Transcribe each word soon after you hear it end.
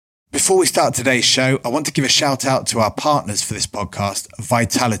Before we start today's show, I want to give a shout out to our partners for this podcast,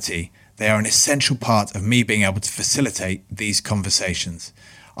 Vitality. They are an essential part of me being able to facilitate these conversations.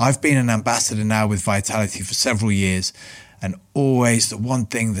 I've been an ambassador now with Vitality for several years, and always the one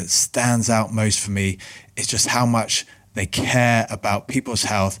thing that stands out most for me is just how much they care about people's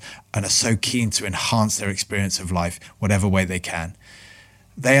health and are so keen to enhance their experience of life, whatever way they can.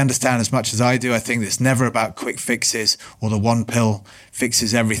 They understand as much as I do. I think it's never about quick fixes or the one pill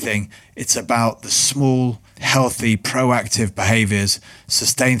fixes everything. It's about the small, healthy, proactive behaviors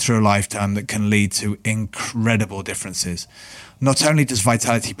sustained through a lifetime that can lead to incredible differences. Not only does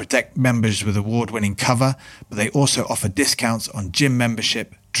Vitality protect members with award-winning cover, but they also offer discounts on gym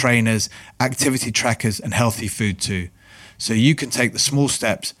membership, trainers, activity trackers, and healthy food too. So you can take the small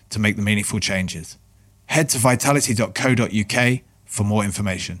steps to make the meaningful changes. Head to vitality.co.uk for more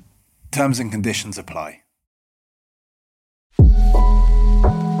information. Terms and conditions apply.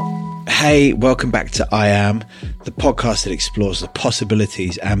 Hey, welcome back to I Am, the podcast that explores the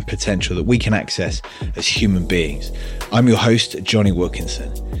possibilities and potential that we can access as human beings. I'm your host, Johnny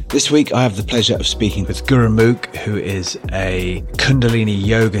Wilkinson. This week, I have the pleasure of speaking with Gurmukh, who is a Kundalini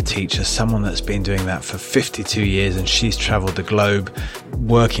yoga teacher, someone that's been doing that for 52 years, and she's traveled the globe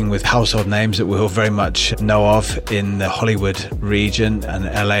working with household names that we all very much know of in the Hollywood region and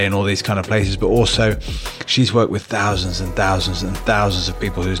LA and all these kind of places, but also she's worked with thousands and thousands and thousands of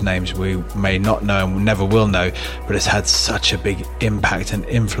people whose names we may not know and never will know, but it's had such a big impact and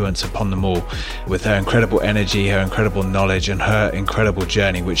influence upon them all with her incredible energy, her incredible knowledge, and her incredible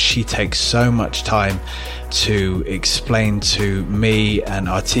journey, which she takes so much time to explain to me and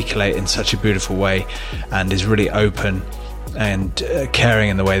articulate in such a beautiful way, and is really open and caring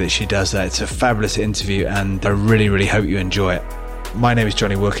in the way that she does that. It's a fabulous interview, and I really, really hope you enjoy it. My name is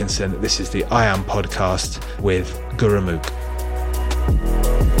Johnny Wilkinson. This is the I Am podcast with Gurmukh.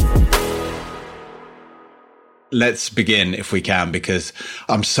 Let's begin if we can, because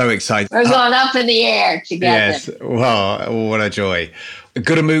I'm so excited. We're going up in the air together. Yes, wow, what a joy.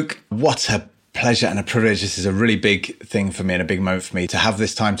 Gurmukh, what a pleasure and a privilege. This is a really big thing for me and a big moment for me to have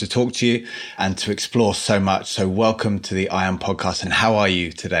this time to talk to you and to explore so much. So welcome to the I Am podcast. And how are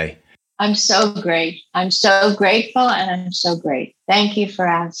you today? I'm so great. I'm so grateful, and I'm so great. Thank you for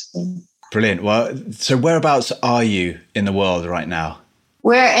asking. Brilliant. Well, so whereabouts are you in the world right now?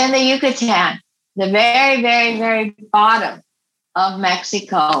 We're in the Yucatan, the very, very, very bottom of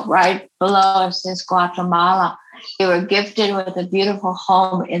Mexico. Right below us is Guatemala. We were gifted with a beautiful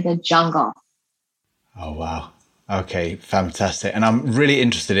home in the jungle. Oh, wow. Okay, fantastic. And I'm really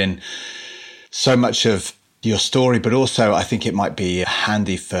interested in so much of your story, but also I think it might be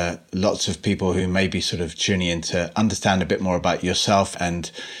handy for lots of people who may be sort of tuning in to understand a bit more about yourself and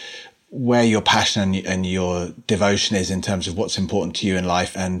where your passion and your devotion is in terms of what's important to you in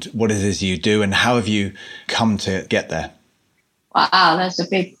life and what it is you do, and how have you come to get there? Wow, that's a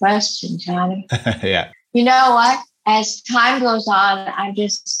big question, Johnny. Yeah. You know what? As time goes on, I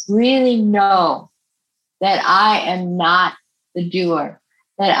just really know that I am not the doer,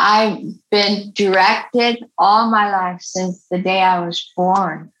 that I've been directed all my life since the day I was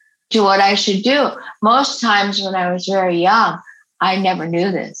born to what I should do. Most times when I was very young, I never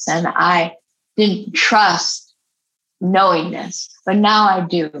knew this, and I didn't trust knowing this, but now I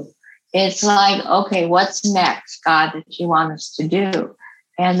do. It's like, okay, what's next, God, that you want us to do?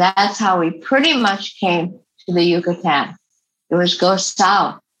 And that's how we pretty much came to the Yucatan. It was go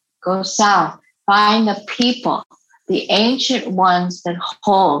south, find the people, the ancient ones that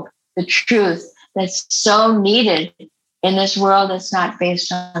hold the truth that's so needed in this world that's not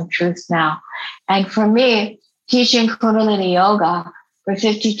based on truth now. And for me, teaching Kundalini yoga for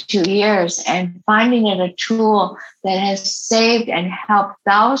 52 years and finding it a tool that has saved and helped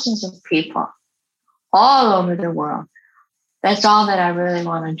thousands of people all over the world. That's all that I really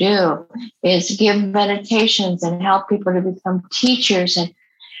want to do, is give meditations and help people to become teachers. And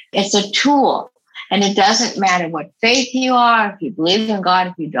it's a tool. And it doesn't matter what faith you are, if you believe in God,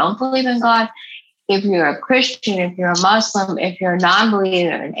 if you don't believe in God, if you're a Christian, if you're a Muslim, if you're a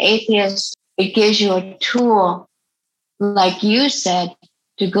non-believer, an atheist. It gives you a tool, like you said,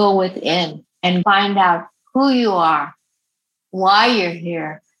 to go within and find out who you are, why you're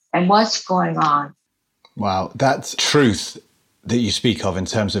here, and what's going on. Wow, that truth that you speak of in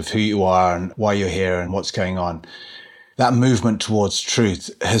terms of who you are and why you're here and what's going on, that movement towards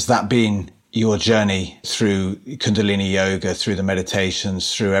truth, has that been your journey through Kundalini yoga, through the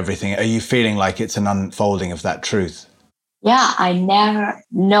meditations, through everything? Are you feeling like it's an unfolding of that truth? Yeah, I never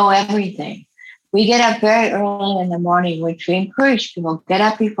know everything. We get up very early in the morning, which we encourage people, get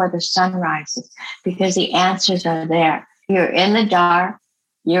up before the sun rises, because the answers are there. You're in the dark,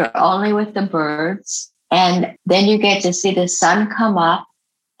 you're only with the birds. And then you get to see the sun come up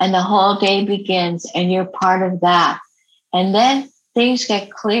and the whole day begins and you're part of that. And then things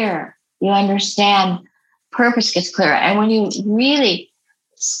get clearer. You understand, purpose gets clearer. And when you really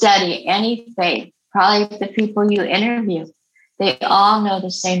study any faith, probably the people you interview, they all know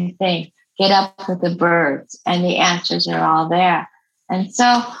the same thing. Get up with the birds, and the answers are all there. And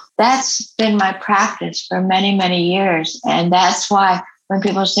so that's been my practice for many, many years. And that's why when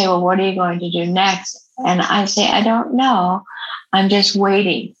people say, well, what are you going to do next? And I say, I don't know. I'm just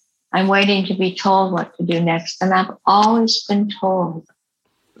waiting. I'm waiting to be told what to do next. And I've always been told.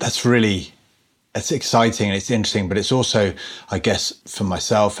 It's exciting and it's interesting, but it's also, I guess, for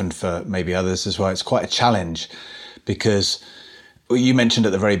myself and for maybe others as well, it's quite a challenge because you mentioned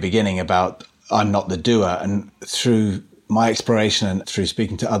at the very beginning about I'm not the doer. And through my exploration and through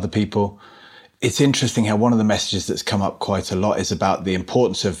speaking to other people, it's interesting how one of the messages that's come up quite a lot is about the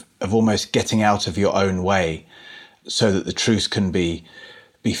importance of almost getting out of your own way so that the truth can be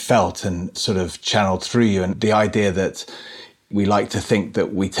felt and sort of channeled through you. And the idea that we like to think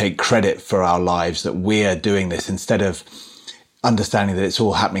that we take credit for our lives, that we're doing this instead of understanding that it's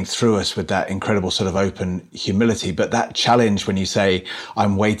all happening through us with that incredible sort of open humility. But that challenge, when you say,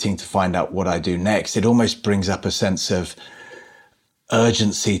 I'm waiting to find out what I do next, it almost brings up a sense of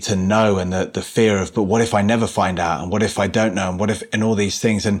urgency to know and the fear of, but what if I never find out? And what if I don't know? And what if, and all these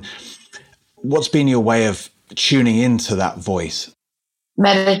things. And what's been your way of tuning into that voice?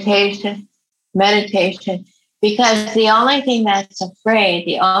 Meditation. Because the only thing that's afraid,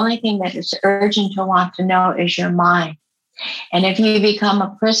 the only thing that is urgent to want to know is your mind. And if you become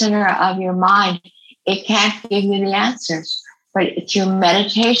a prisoner of your mind, it can't give you the answers. But through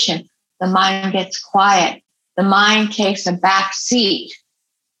meditation, the mind gets quiet. The mind takes a back seat.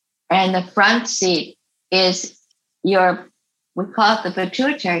 And the front seat is we call it the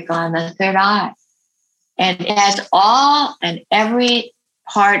pituitary gland, the third eye. And it has all and every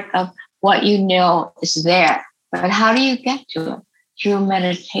part of what you know is there. But how do you get to it? Through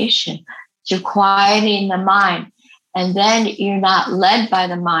meditation, through quieting the mind. And then you're not led by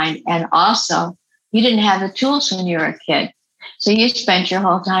the mind. And also, you didn't have the tools when you were a kid. So you spent your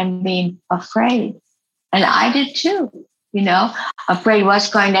whole time being afraid. And I did too, afraid what's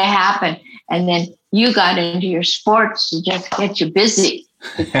going to happen. And then you got into your sports to just get you busy,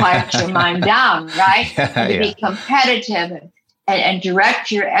 to quiet your mind down, right? To be competitive and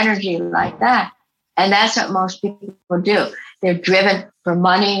direct your energy like that. And that's what most people do. They're driven for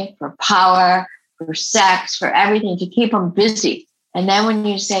money, for power, for sex, for everything, to keep them busy. And then when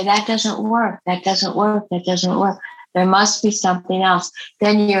you say, that doesn't work, there must be something else,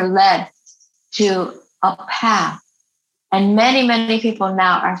 then you're led to a path. And many, many people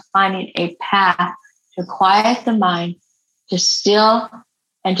now are finding a path to quiet the mind, to still,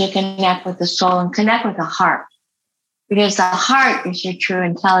 and to connect with the soul and connect with the heart. Because the heart is your true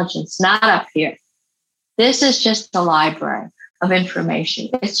intelligence, not up here. This is just a library of information.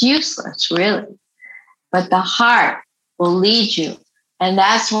 It's useless, really. But the heart will lead you. And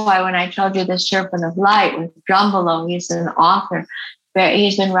that's why when I told you the Serpent of Light with Drumbolo, he's an author.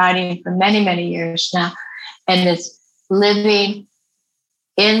 He's been writing for many, many years now. And it's living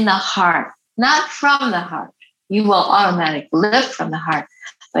in the heart, not from the heart. You will automatically live from the heart.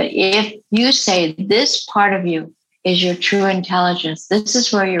 But if you say this part of you is your true intelligence, this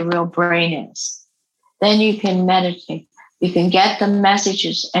is where your real brain is, then you can meditate. You can get the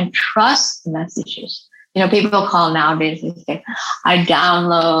messages and trust the messages. People call nowadays and say, I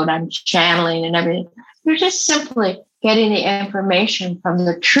download, I'm channeling and everything. You're just simply getting the information from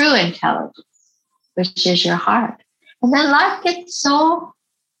the true intelligence, which is your heart. And then life gets so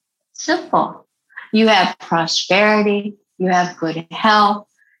simple. You have prosperity, you have good health,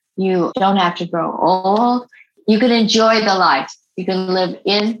 you don't have to grow old. You can enjoy the life. You can live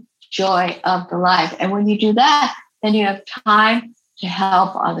in joy of the life. And when you do that, then you have time to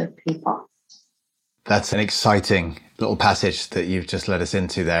help other people. That's an exciting little passage that you've just led us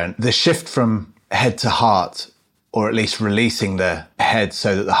into there. And the shift from head to heart, or at least releasing the head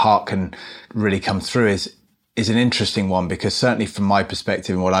so that the heart can really come through, is an interesting one, because certainly from my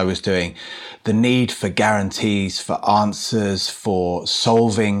perspective and what I was doing, the need for guarantees, for answers, for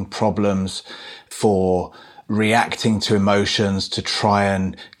solving problems, for reacting to emotions, to try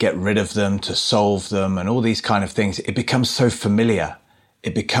and get rid of them, to solve them, and all these kind of things, it becomes so familiar.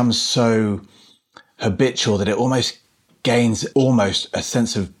 It becomes so habitual that it almost gains almost a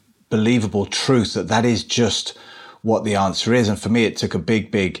sense of believable truth that is just what the answer is. And for me, it took a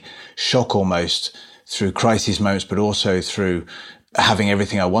big shock almost through crisis moments, but also through having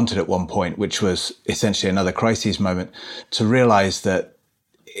everything I wanted at one point, which was essentially another crisis moment, to realize that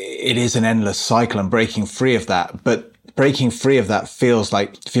it is an endless cycle, and breaking free of that. But breaking free of that feels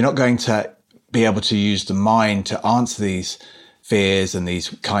like if you're not going to be able to use the mind to answer these fears and these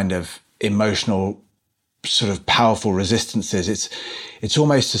kind of emotional sort of powerful resistances, it's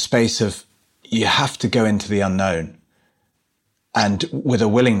almost a space of you have to go into the unknown, and with a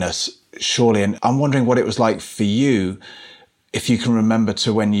willingness, surely. And I'm wondering what it was like for you, if you can remember,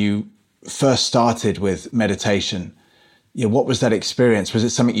 to when you first started with meditation. What was that experience? Was it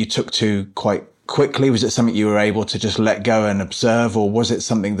something you took to quite quickly? Was it something you were able to just let go and observe? Or was it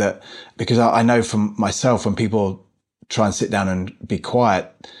something that, because I know from myself, when people try and sit down and be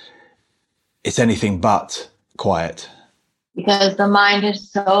quiet, it's anything but quiet. Because the mind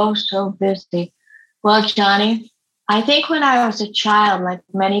is so busy. Well, Johnny, I think when I was a child, like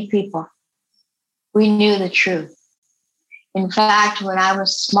many people, we knew the truth. In fact, when I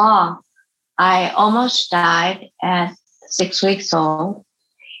was small, I almost died at 6 weeks old.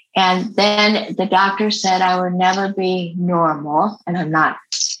 And then the doctor said I would never be normal, and I'm not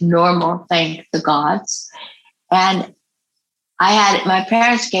normal, thank the gods. And my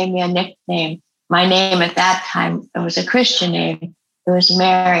parents gave me a nickname. My name at that time, it was a Christian name. It was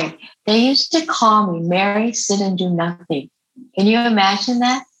Mary. They used to call me Mary, sit and do nothing. Can you imagine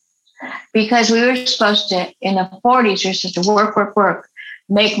that? Because we were supposed to, in the 40s, we were supposed to work,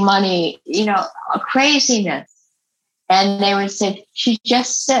 make money, a craziness. And they would say, she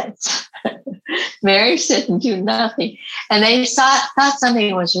just sits. Mary, sit and do nothing. And they thought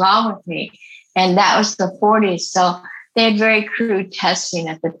something was wrong with me. And that was the 40s. So they had very crude testing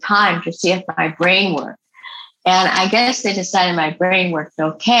at the time to see if my brain worked. And I guess they decided my brain worked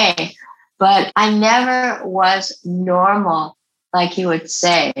okay. But I never was normal, like you would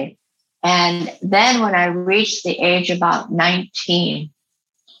say. And then when I reached the age about 19,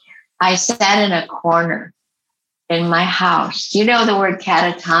 I sat in a corner in my house. Do you know the word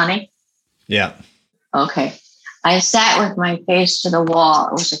catatonic? Yeah. Okay. I sat with my face to the wall.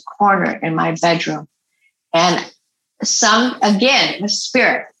 It was a corner in my bedroom. And it was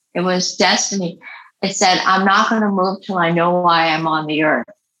spirit. It was destiny. It said, I'm not going to move till I know why I'm on the earth.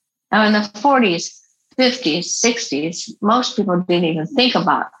 Now, in the 40s, 50s, 60s, most people didn't even think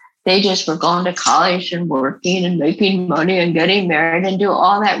about it. They just were going to college and working and making money and getting married and do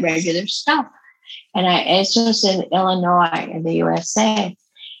all that regular stuff. And it's just in Illinois, in the USA.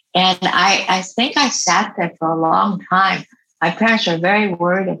 And I think I sat there for a long time. My parents were very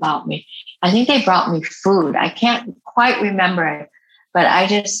worried about me. I think they brought me food. I can't quite remember it, but I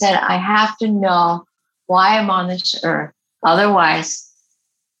just said, I have to know why I'm on this earth. Otherwise,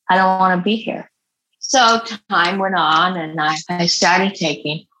 I don't want to be here. So time went on, and I started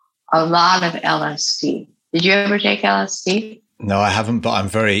taking a lot of LSD. Did you ever take LSD? No, I haven't, but I'm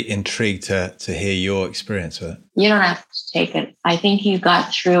very intrigued to hear your experience with it. You don't have to take it. I think you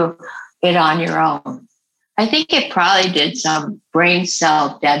got through it on your own. I think it probably did some brain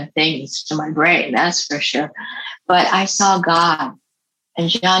cell dead things to my brain, that's for sure. But I saw God. And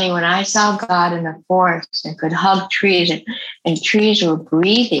Johnny, when I saw God in the forest and could hug trees, and trees were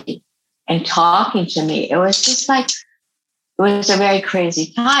breathing and talking to me, it was just like, it was a very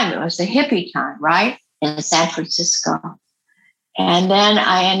crazy time. It was the hippie time, right? In San Francisco. And then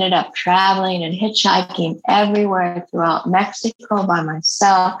I ended up traveling and hitchhiking everywhere throughout Mexico by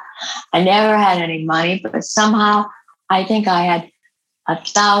myself. I never had any money, but somehow I think I had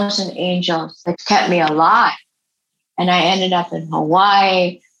 1,000 angels that kept me alive. And I ended up in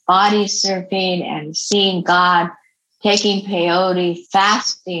Hawaii, body surfing and seeing God, taking peyote,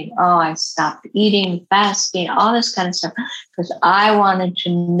 fasting. Oh, I stopped eating, fasting, all this kind of stuff, because I wanted to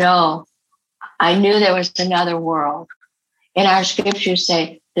know. I knew there was another world. In our scriptures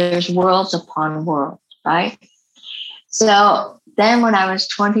say there's worlds upon worlds, right? So then when I was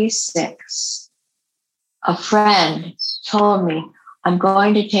 26, a friend told me, I'm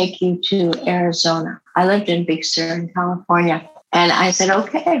going to take you to Arizona. I lived in Big Sur in California. And I said,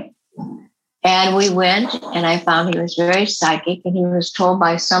 okay. And we went, and I found he was very psychic, and he was told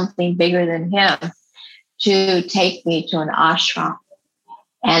by something bigger than him to take me to an ashram.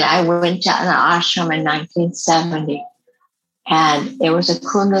 And I went to an ashram in 1970. And it was a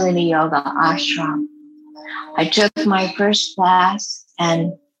Kundalini yoga ashram. I took my first class,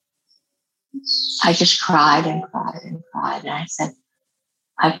 and I just cried and cried and cried. And I said,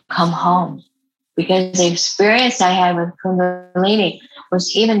 I've come home, because the experience I had with Kundalini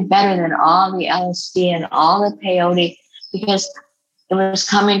was even better than all the LSD and all the peyote, because it was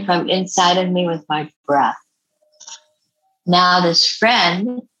coming from inside of me with my breath. Now, this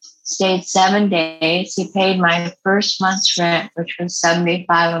friend stayed 7 days. He paid my first month's rent, which was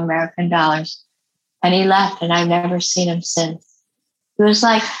 75 American dollars. And he left, and I've never seen him since. He was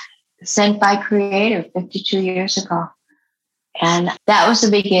like sent by Creator 52 years ago. And that was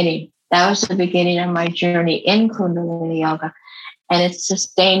the beginning. That was the beginning of my journey in Kundalini Yoga. And it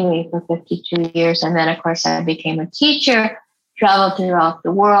sustained me for 52 years. And then, of course, I became a teacher, traveled throughout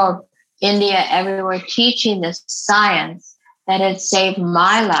the world, India, everywhere, teaching this science that had saved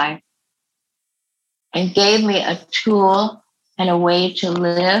my life and gave me a tool and a way to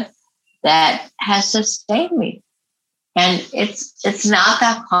live that has sustained me. And it's not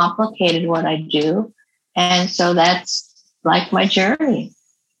that complicated what I do. And so that's like my journey.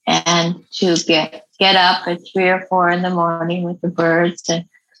 And to get up at 3 or 4 in the morning with the birds and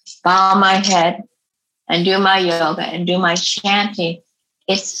bow my head and do my yoga and do my chanting,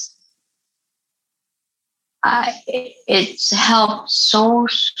 it's helped so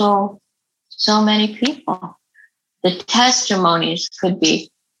many people. The testimonies could be,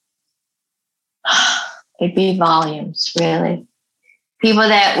 it'd be volumes, really. People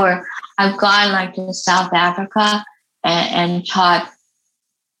that I've gone like to South Africa and taught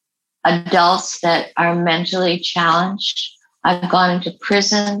adults that are mentally challenged. I've gone into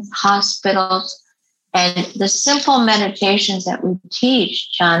prisons, hospitals, and the simple meditations that we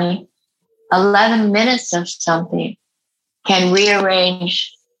teach, Johnny, 11 minutes of something can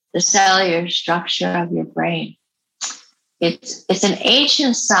rearrange the cellular structure of your brain. It's an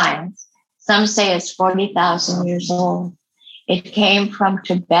ancient science. Some say it's 40,000 years old. It came from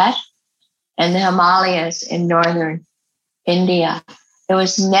Tibet and the Himalayas in northern India. It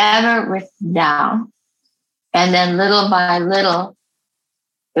was never written down. And then little by little,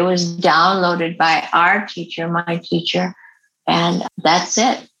 it was downloaded by our teacher, my teacher, and that's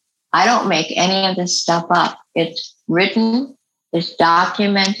it. I don't make any of this stuff up. It's written, it's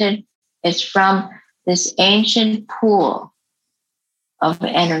documented, it's from this ancient pool of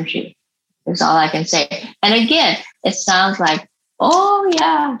energy, is all I can say. And again, it sounds like, oh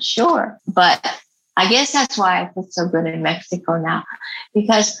yeah, sure. But I guess that's why I feel so good in Mexico now,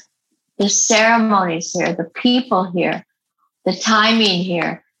 because the ceremonies here, the people here, the timing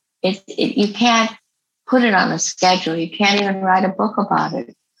here, you can't put it on a schedule. You can't even write a book about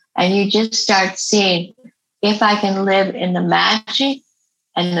it. And you just start seeing, if I can live in the magic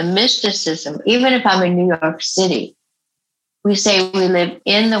and the mysticism, even if I'm in New York City, we say we live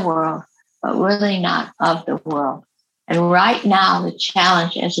in the world, but really not of the world. And right now, the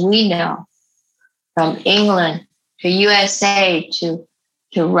challenge, as we know, from England to USA to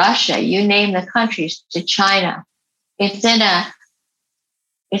Russia, you name the countries, to China, it's in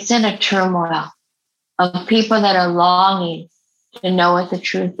a turmoil of people that are longing to know what the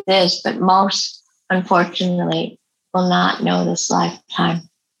truth is, but most, unfortunately, will not know this lifetime.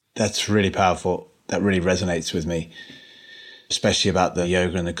 That's really powerful. That really resonates with me, especially about the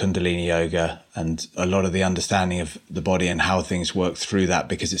yoga and the Kundalini yoga and a lot of the understanding of the body and how things work through that,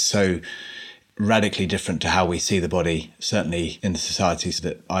 because it's so radically different to how we see the body, certainly in the societies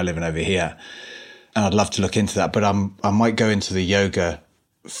that I live in over here. And I'd love to look into that, but I might go into the yoga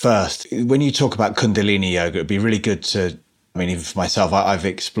first. When you talk about Kundalini yoga, it'd be really good to, I mean, even for myself, I've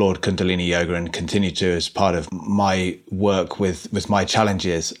explored Kundalini yoga and continue to as part of my work with my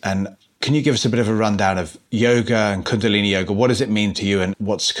challenges. And can you give us a bit of a rundown of yoga and Kundalini yoga? What does it mean to you and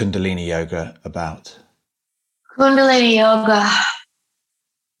what's Kundalini yoga about? Kundalini yoga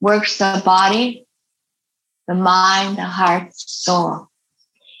works the body, the mind, the heart, soul.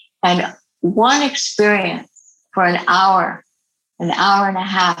 And one experience for an hour and a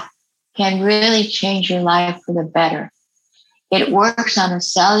half can really change your life for the better. It works on a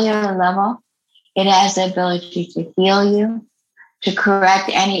cellular level. It has the ability to heal you, to correct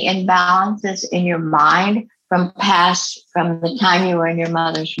any imbalances in your mind from the time you were in your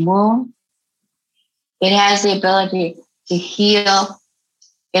mother's womb. It has the ability to heal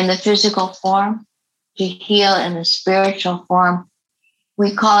in the physical form, to heal in the spiritual form.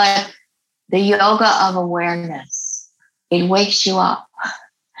 We call it the yoga of awareness. It wakes you up.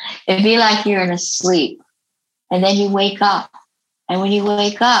 It'd be like you're in a sleep, and then you wake up. And when you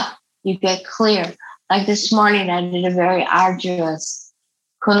wake up, you get clear. Like this morning, I did a very arduous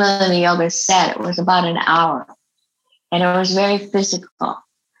Kundalini yoga set. It was about an hour. And it was very physical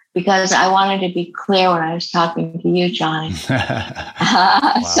because I wanted to be clear when I was talking to you, Johnny.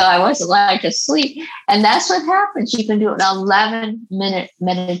 Wow. So I wasn't like asleep. And that's what happens. You can do an 11-minute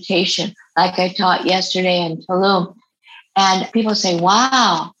meditation like I taught yesterday in Tulum. And people say,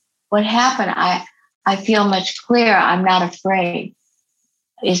 wow, what happened? I feel much clearer. I'm not afraid.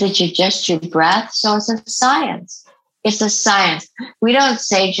 Is it just your breath? So it's a science. It's a science. We don't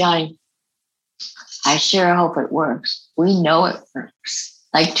say, Johnny, I sure hope it works. We know it works.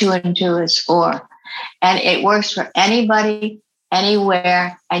 Like 2 and 2 is 4. And it works for anybody,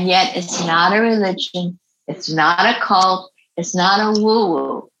 anywhere. And yet it's not a religion. It's not a cult. It's not a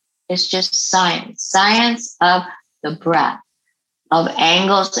woo-woo. It's just science. Science of the breath, of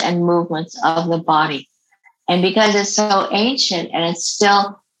angles and movements of the body. And because it's so ancient and it's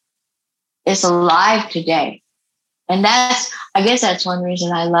alive today. And I guess that's one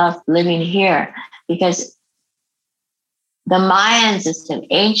reason I love living here, because the Mayans, it's an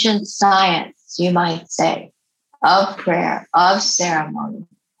ancient science, you might say, of prayer, of ceremony.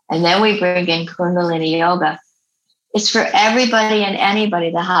 And then we bring in Kundalini yoga. It's for everybody and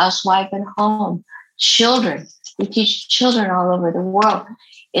anybody, the housewife at home, children. We teach children all over the world.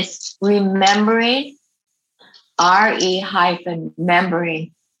 It's remembering,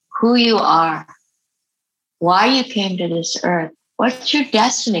 remembering who you are, why you came to this earth, what's your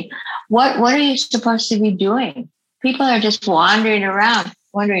destiny, what are you supposed to be doing? People are just wandering around,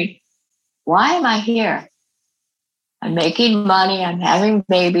 wondering, why am I here? I'm making money, I'm having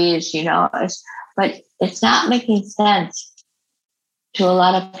babies, but it's not making sense to a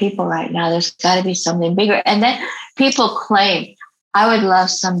lot of people right now. There's got to be something bigger. And then people claim, I would love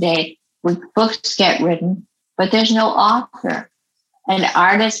someday books get written, but there's no author. An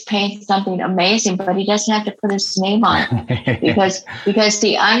artist paints something amazing, but he doesn't have to put his name on it because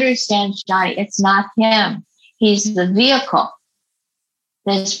he understands, Johnny, it's not him. He's the vehicle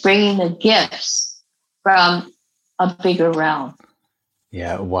that's bringing the gifts from a bigger realm.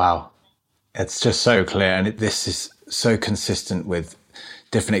 Yeah, wow. It's just so clear. And this is so consistent with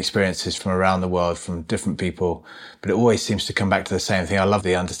different experiences from around the world, from different people, but it always seems to come back to the same thing. I love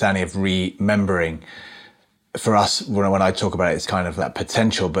the understanding of remembering. For us, when I talk about it, it's kind of that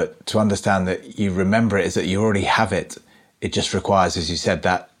potential, but to understand that you remember it is that you already have it. It just requires, as you said,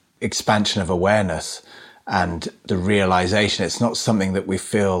 that expansion of awareness and the realization. It's not something that we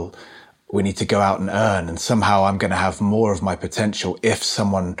feel we need to go out and earn, and somehow I'm going to have more of my potential if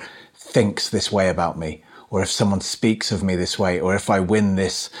someone thinks this way about me, or if someone speaks of me this way, or if I win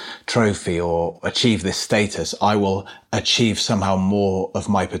this trophy or achieve this status, I will achieve somehow more of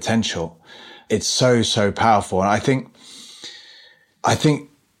my potential. It's so, so powerful. And I think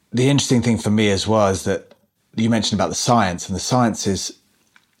the interesting thing for me as well is that you mentioned about the science, and the science is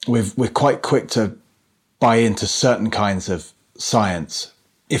we're quite quick to buy into certain kinds of science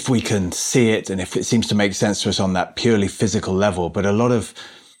if we can see it and if it seems to make sense to us on that purely physical level. But a lot of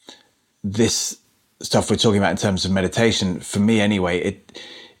this stuff we're talking about in terms of meditation, for me anyway,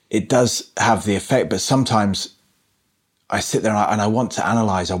 it does have the effect, but sometimes I sit there and I want to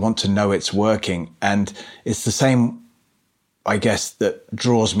analyze, I want to know it's working. And it's the same, I guess, that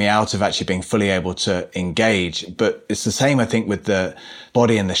draws me out of actually being fully able to engage. But it's the same, I think, with the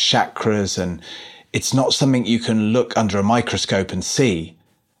body and the chakras. And it's not something you can look under a microscope and see.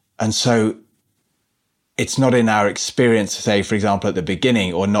 And so it's not in our experience, say, for example, at the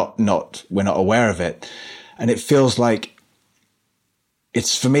beginning, or we're not aware of it. And it feels like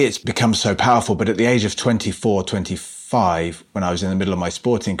for me, it's become so powerful. But at the age of 24, 25, when I was in the middle of my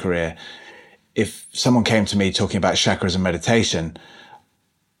sporting career, if someone came to me talking about chakras and meditation,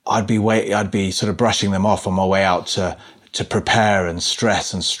 I'd be sort of brushing them off on my way out to prepare and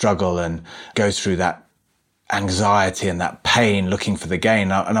stress and struggle and go through that anxiety and that pain looking for the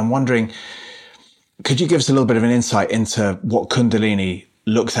gain. And I'm wondering, could you give us a little bit of an insight into what Kundalini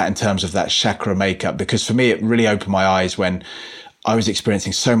looks at in terms of that chakra makeup? Because for me, it really opened my eyes when I was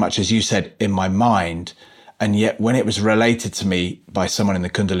experiencing so much, as you said, in my mind. And yet when it was related to me by someone in the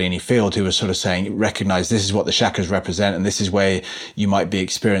Kundalini field who was sort of saying, recognize this is what the chakras represent, and this is where you might be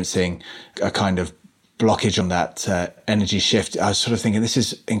experiencing a kind of blockage on that energy shift. I was sort of thinking, this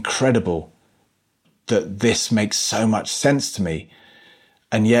is incredible that this makes so much sense to me.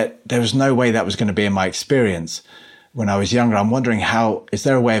 And yet there was no way that was going to be in my experience when I was younger. I'm wondering is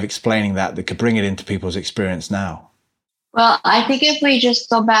there a way of explaining that could bring it into people's experience now? Well, I think if we just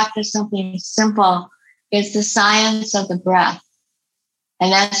go back to something simple, it's the science of the breath.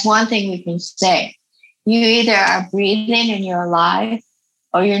 And that's one thing we can say. You either are breathing and you're alive,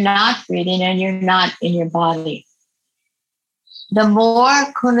 or you're not breathing and you're not in your body. The more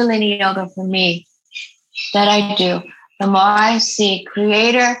Kundalini yoga for me that I do, the more I see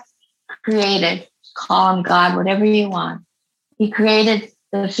Creator created, call him God, whatever you want. He created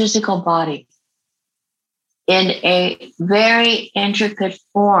the physical body in a very intricate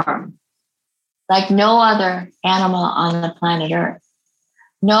form, like no other animal on the planet Earth.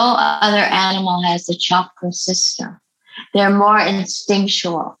 No other animal has the chakra system. They're more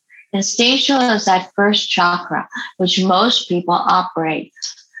instinctual. Instinctual is that first chakra, which most people operate.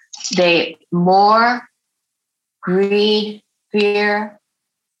 They more greed, fear,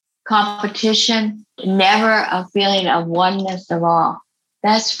 competition, never a feeling of oneness of all.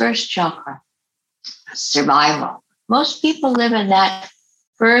 That's first chakra, survival. Most people live in that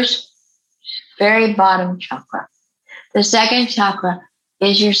first, very bottom chakra. The second chakra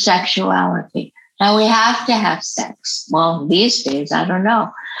is your sexuality. Now we have to have sex. Well, these days, I don't know,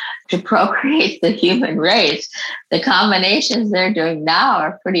 to procreate the human race. The combinations they're doing now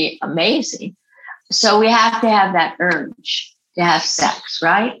are pretty amazing. So we have to have that urge to have sex,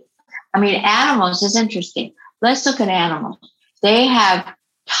 right? I mean, animals is interesting. Let's look at animals. They have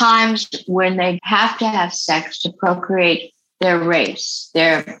times when they have to have sex to procreate their race.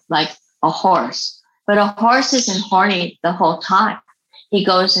 They're like a horse. But a horse isn't horny the whole time. He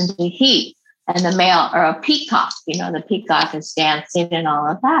goes into heat. And the male, or a peacock, the peacock is dancing and all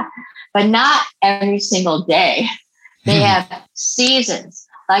of that. But not every single day. They have seasons.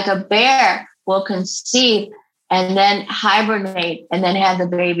 Like a bear will conceive and then hibernate and then have the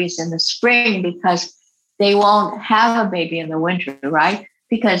babies in the spring because they won't have a baby in the winter, right?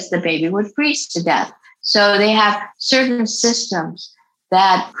 Because the baby would freeze to death. So they have certain systems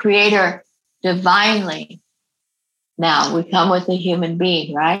that Creator divinely, now we come with a human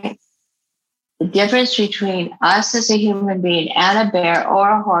being, right? The difference between us as a human being and a bear or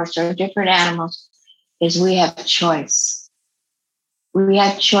a horse or different animals is we have choice. We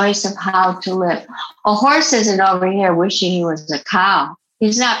have choice of how to live. A horse isn't over here wishing he was a cow.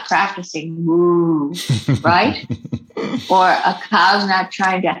 He's not practicing moo, right? Or a cow's not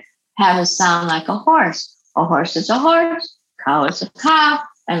trying to have a sound like a horse. A horse is a horse, cow is a cow,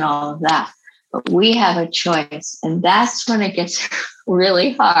 and all of that. But we have a choice. And that's when it gets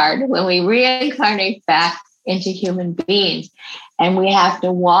really hard, when we reincarnate back into human beings. And we have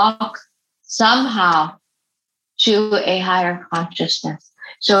to walk somehow to a higher consciousness.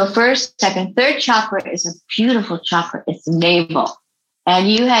 So first, second, third chakra is a beautiful chakra. It's navel. And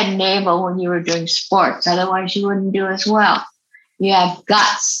you had navel when you were doing sports. Otherwise, you wouldn't do as well. You have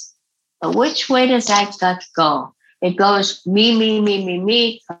guts. But which way does that gut go? It goes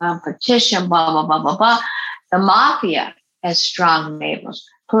me, competition, blah, blah, blah, blah, blah. The mafia has strong navels.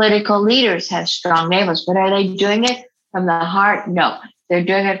 Political leaders have strong navels. But are they doing it from the heart? No. They're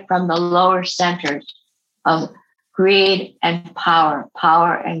doing it from the lower centers of greed and power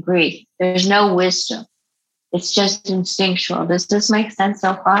and greed. There's no wisdom. It's just instinctual. Does this make sense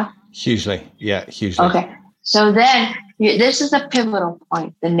so far? Hugely. Yeah, hugely. Okay. So then this is a pivotal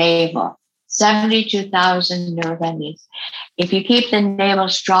point, the navel. 72,000 nerve endings. If you keep the navel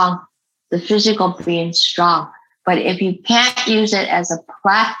strong, the physical being strong. But if you can't use it as a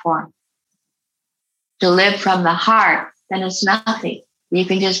platform to live from the heart, then it's nothing. You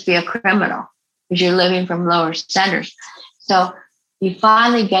can just be a criminal because you're living from lower centers. So you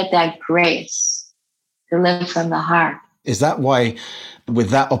finally get that grace to live from the heart. Is that why,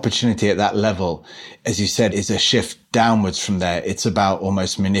 with that opportunity at that level, as you said, is a shift downwards from there? It's about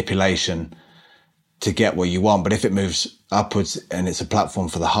almost manipulation to get what you want. But if it moves upwards and it's a platform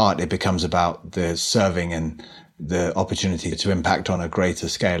for the heart, it becomes about the serving and the opportunity to impact on a greater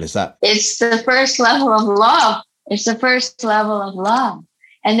scale. Is that? It's the first level of love. It's the first level of love.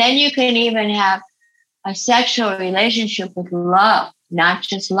 And then you can even have a sexual relationship with love, not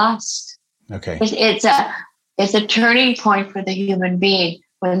just lust. Okay. It's a turning point for the human being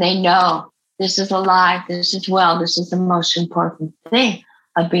when they know this is alive, this is well, this is the most important thing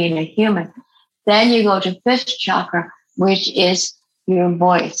of being a human. Then you go to fifth chakra, which is your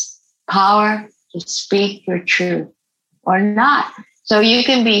voice, power to speak your truth or not. So you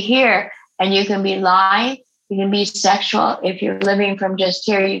can be here and you can be lying. You can be sexual. If you're living from just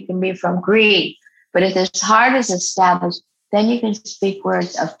here, you can be from greed. But if this heart is established, then you can speak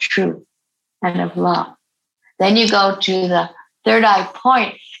words of truth and of love. Then you go to the third eye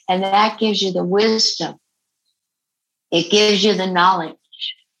point, and that gives you the wisdom. It gives you the knowledge.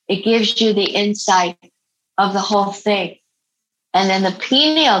 It gives you the insight of the whole thing. And then the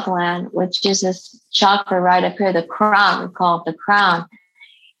pineal gland, which is this chakra right up here, the crown, we call it the crown.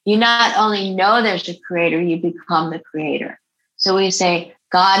 You not only know there's a creator, you become the creator. So we say,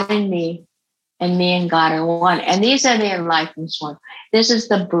 God and me and God are one. And these are the enlightened ones. This is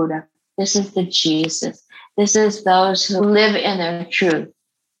the Buddha. This is the Jesus. This is those who live in their truth.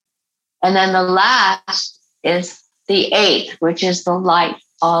 And then the last is the eighth, which is the light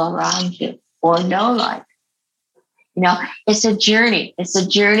all around you, or no light. It's a journey. It's a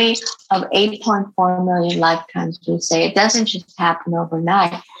journey of 8.4 million lifetimes, we say. It doesn't just happen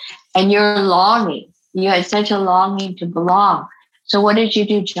overnight. And you're longing. You had such a longing to belong. So what did you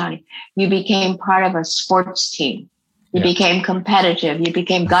do, Johnny? You became part of a sports team. You became competitive. You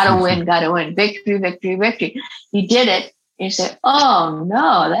became gotta win, victory, victory, victory. You did it You say, oh,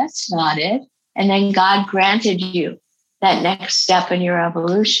 no, that's not it. And then God granted you that next step in your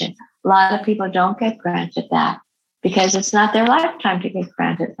evolution. A lot of people don't get granted that because it's not their lifetime to get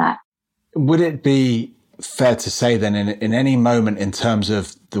granted that. Would it be fair to say then in any moment in terms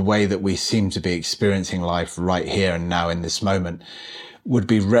of the way that we seem to be experiencing life right here and now in this moment would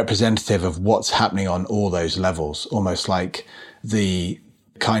be representative of what's happening on all those levels, almost like the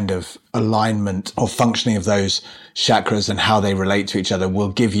kind of alignment or functioning of those chakras and how they relate to each other will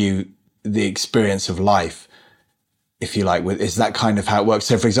give you the experience of life, if you like? Is that kind of how it works?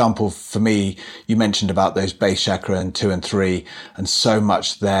 So for example, for me, you mentioned about those base chakra and 2 and 3 and so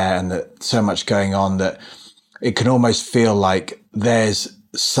much there and that so much going on that it can almost feel like there's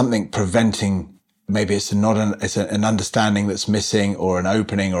something preventing. Maybe it's an understanding that's missing or an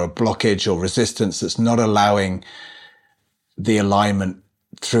opening or a blockage or resistance that's not allowing the alignment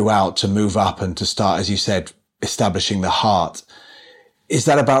throughout to move up and to start, as you said, establishing the heart. Is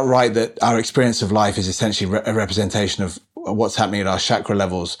that about right, that our experience of life is essentially a representation of what's happening at our chakra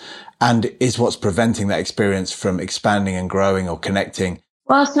levels and is what's preventing that experience from expanding and growing or connecting?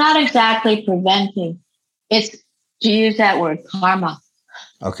 Well, it's not exactly preventing. It's, to use that word, karma.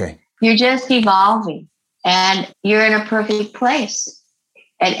 Okay. You're just evolving and you're in a perfect place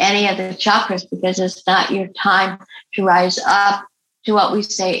at any of the chakras because it's not your time to rise up to what we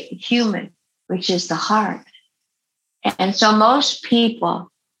say human, which is the heart. And so most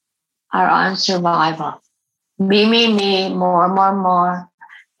people are on survival. Me, more.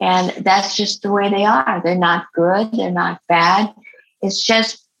 And that's just the way they are. They're not good. They're not bad. It's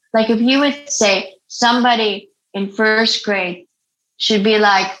just like if you would say somebody in first grade should be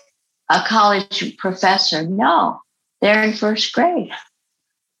like a college professor. No, they're in first grade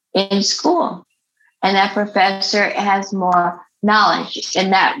in school. And that professor has more knowledge in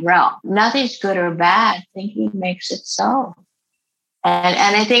that realm. Nothing's good or bad. Thinking makes it so.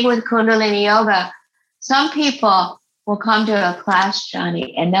 And I think with Kundalini Yoga, some people will come to a class,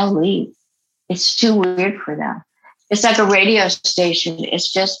 Johnny, and they'll leave. It's too weird for them. It's like a radio station.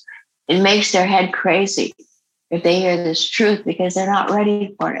 It makes their head crazy if they hear this truth because they're not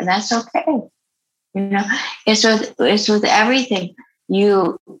ready for it. And that's okay. You know, it's with everything.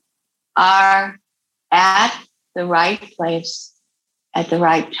 You are at the right place at the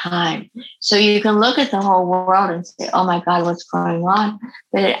right time. So you can look at the whole world and say, oh my God, what's going on?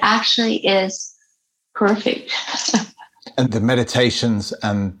 But it actually is perfect. And the meditations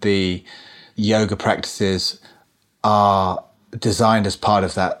and the yoga practices are designed as part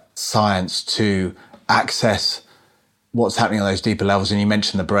of that science to access what's happening on those deeper levels. And you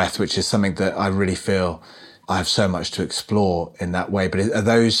mentioned the breath, which is something that I really feel I have so much to explore in that way. But are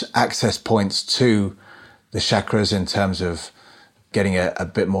those access points to the chakras in terms of getting a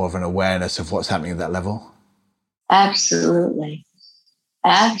bit more of an awareness of what's happening at that level? Absolutely.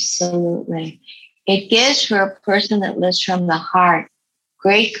 Absolutely. It gives for a person that lives from the heart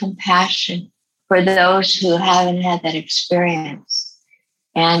great compassion for those who haven't had that experience.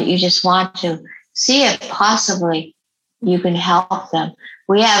 And you just want to see if possibly you can help them.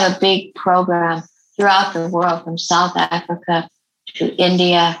 We have a big program throughout the world, from South Africa to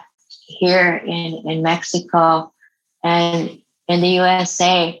India, here in Mexico, and in the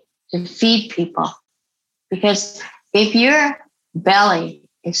USA, to feed people. Because if your belly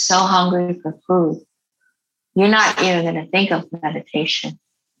is so hungry for food, you're not even going to think of meditation.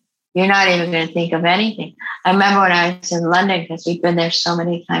 You're not even going to think of anything. I remember when I was in London, because we've been there so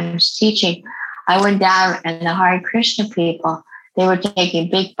many times teaching, I went down and the Hare Krishna people, they were taking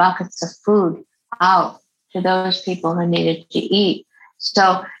big buckets of food out to those people who needed to eat.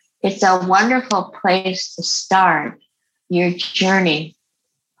 So it's a wonderful place to start your journey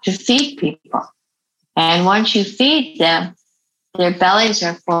to feed people. And once you feed them, their bellies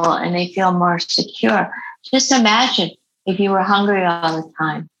are full and they feel more secure. Just imagine if you were hungry all the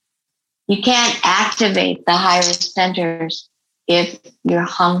time. You can't activate the higher centers if you're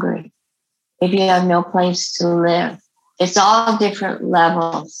hungry, if you have no place to live. It's all different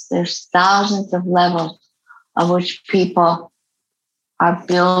levels. There's thousands of levels of which people are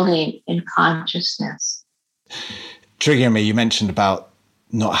building in consciousness. Triggering me, you mentioned about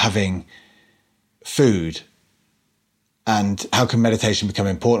not having food and how can meditation become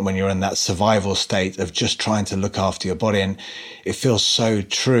important when you're in that survival state of just trying to look after your body. And it feels so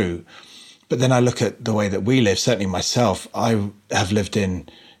true. But then I look at the way that we live, certainly myself, I have lived in,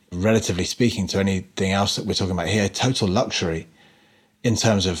 relatively speaking to anything else that we're talking about here, total luxury in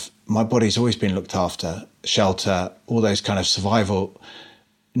terms of my body's always been looked after, shelter, all those kind of survival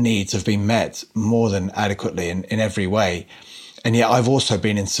needs have been met more than adequately in every way. And yet I've also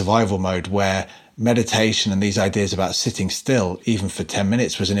been in survival mode where meditation and these ideas about sitting still, even for 10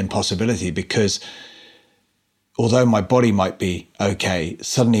 minutes, was an impossibility, because although my body might be okay,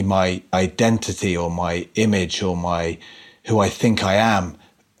 suddenly my identity or my image or who I think I am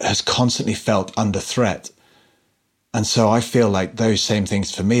has constantly felt under threat. And so I feel like those same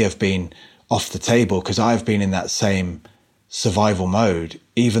things for me have been off the table, because I've been in that same survival mode,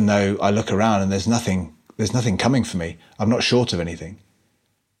 even though I look around and there's nothing coming for me. I'm not short of anything.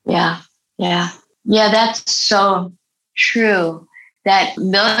 Yeah. That's so true. That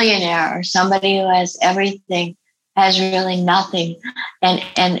millionaire or somebody who has everything has really nothing.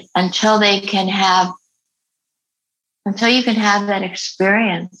 And until you can have that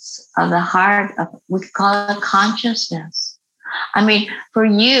experience of the heart of, we call it consciousness. I mean, for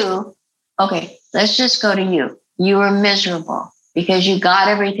you, okay, let's just go to you. You were miserable because you got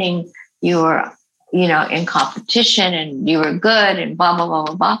everything. You were, in competition and you were good and blah, blah, blah,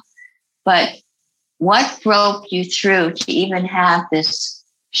 blah, blah. But what broke you through to even have this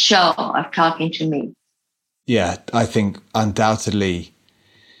show of talking to me? Yeah, I think undoubtedly,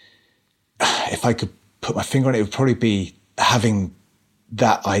 if I could put my finger on it, it would probably be having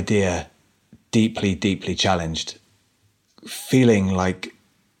that idea deeply, deeply challenged, feeling like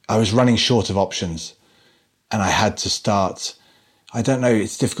I was running short of options and I had to start. I don't know,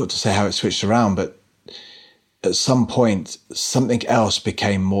 it's difficult to say how it switched around, but at some point, something else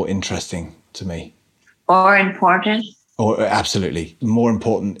became more interesting to me. Or important? Or absolutely. More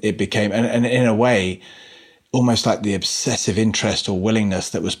important it became. And in a way, almost like the obsessive interest or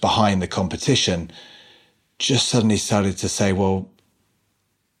willingness that was behind the competition just suddenly started to say, well,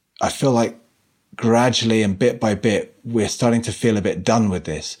 I feel like gradually and bit by bit, we're starting to feel a bit done with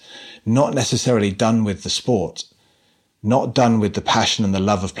this. Not necessarily done with the sport, not done with the passion and the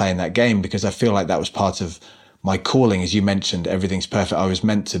love of playing that game, because I feel like that was part of my calling. As you mentioned, everything's perfect. I was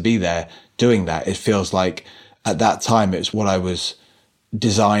meant to be there doing that. It feels like at that time, it's what I was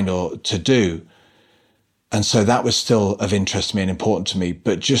designed to do. And so that was still of interest to me and important to me.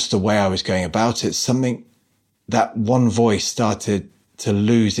 But just the way I was going about it, something, that one voice started to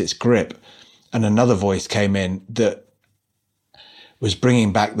lose its grip. And another voice came in that was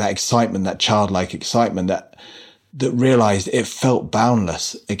bringing back that excitement, that childlike excitement that realized it felt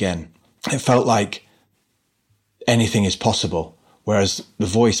boundless again. It felt like anything is possible. Whereas the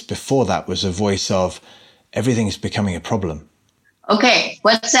voice before that was a voice of everything is becoming a problem. Okay,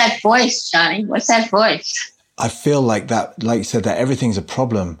 what's that voice, Johnny? What's that voice? I feel like that, like you said, that everything's a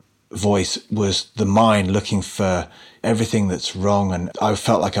problem voice was the mind looking for everything that's wrong. And I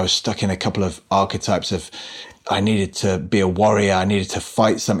felt like I was stuck in a couple of archetypes of, I needed to be a warrior. I needed to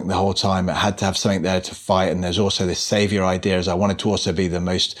fight something the whole time. I had to have something there to fight. And there's also this savior idea, as I wanted to also be the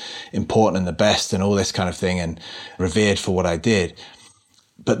most important and the best and all this kind of thing, and revered for what I did.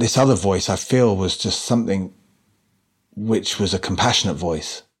 But this other voice, I feel, was just something which was a compassionate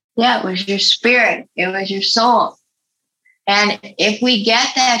voice. Yeah, it was your spirit. It was your soul. And if we get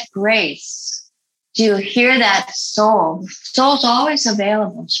that grace to hear that soul's always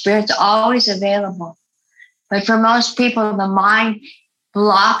available. Spirit's always available. But for most people, the mind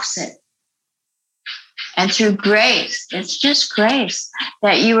blocks it. And through grace, it's just grace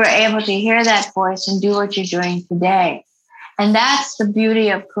that you were able to hear that voice and do what you're doing today. And that's the beauty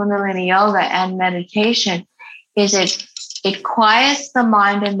of Kundalini yoga and meditation, is it quiets the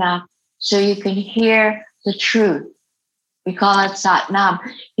mind enough so you can hear the truth. We call it Satnam.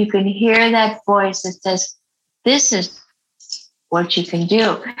 You can hear that voice that says, this is what you can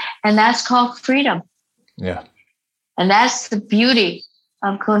do. And that's called freedom. Yeah. And that's the beauty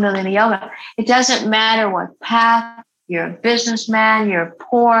of Kundalini yoga. It doesn't matter what path, you're a businessman, you're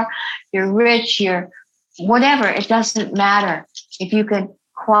poor, you're rich, you're whatever. It doesn't matter. If you can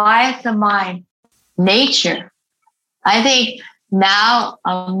quiet the mind, nature. I think now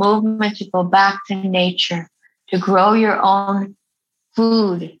a movement to go back to nature, to grow your own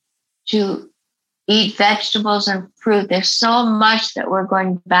food, to eat vegetables and fruit. There's so much that we're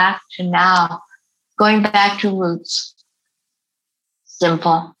going back to now, going back to roots.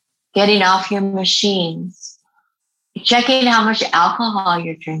 Simple. Getting off your machines, checking how much alcohol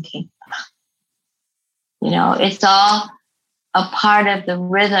you're drinking. It's all a part of the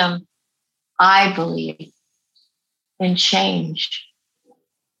rhythm, I believe, in change.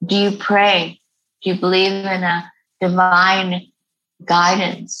 Do you pray? Do you believe in a divine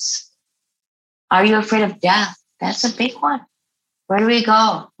guidance? Are you afraid of death? That's a big one. Where do we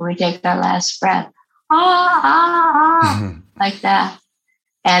go when we take our last breath? Like that.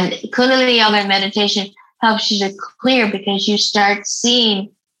 And Kundalini yoga and meditation helps you to clear, because you start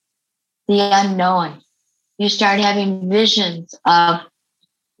seeing the unknown. You start having visions of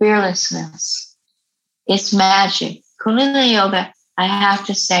fearlessness. It's magic. Kundalini yoga, I have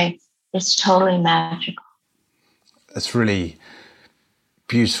to say, it's totally magical. That's really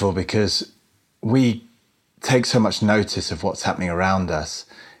beautiful, because we take so much notice of what's happening around us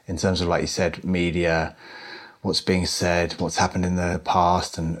in terms of, like you said, media, what's being said, what's happened in the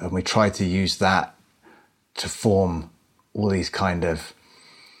past, and we try to use that to form all these kind of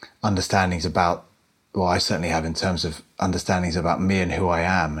understandings about, well, I certainly have, in terms of understandings about me and who I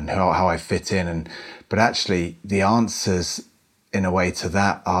am and how I fit in. But actually the answers in a way to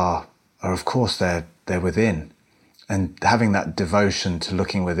that are of course they're within. And having that devotion to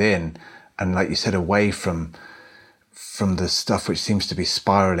looking within, and like you said, away from the stuff which seems to be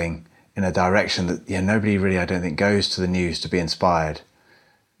spiraling in a direction that nobody really, I don't think, goes to the news to be inspired.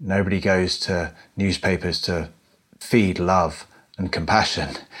 Nobody goes to newspapers to feed love and compassion.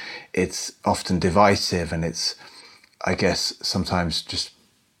 It's often divisive, and it's, I guess, sometimes just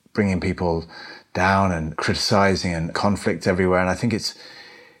bringing people down and criticizing and conflict everywhere. And I think it's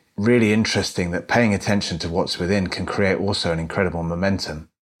really interesting that paying attention to what's within can create also an incredible momentum.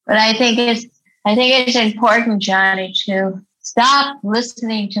 But I think it's important, Johnny, to stop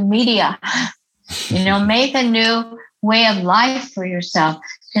listening to media. Make a new way of life for yourself,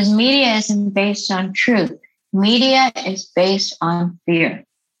 because media isn't based on truth. Media is based on fear.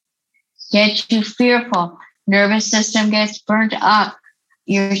 Get you fearful. Nervous system gets burnt up.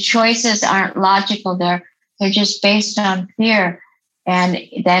 Your choices aren't logical. They're just based on fear and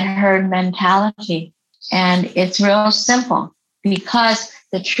that herd mentality. And it's real simple, because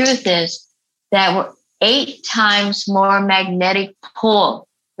the truth is that we're 8 times more magnetic pull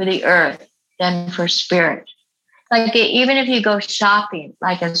for the earth than for spirit. Like, even if you go shopping,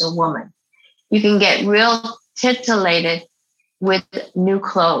 like as a woman, you can get real titillated with new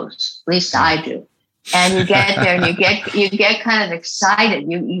clothes. At least I do. And you get there and you get kind of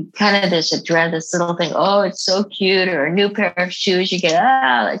excited. You kind of this little thing. Oh, it's so cute. Or a new pair of shoes. You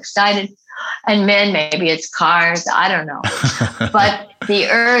get excited. And men, maybe it's cars. I don't know. But the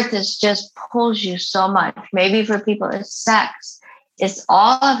earth just pulls you so much. Maybe for people it's sex. It's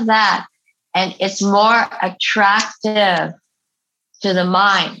all of that. And it's more attractive to the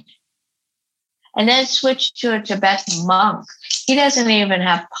mind. And then switch to a Tibetan monk. He doesn't even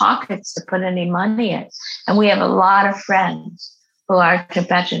have pockets to put any money in. And we have a lot of friends who are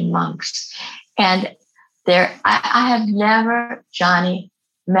Tibetan monks. And I have never, Johnny,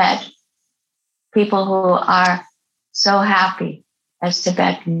 met people who are so happy as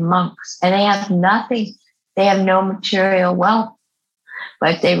Tibetan monks. And they have nothing. They have no material wealth.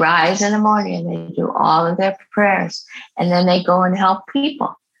 But they rise in the morning and they do all of their prayers. And then they go and help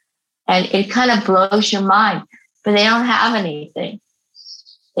people. And it kind of blows your mind. But they don't have anything.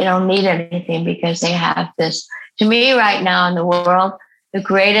 They don't need anything, because they have this. To me, right now in the world, the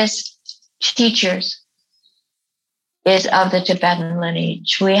greatest teachers is of the Tibetan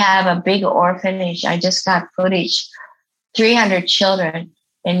lineage. We have a big orphanage. I just got footage, 300 children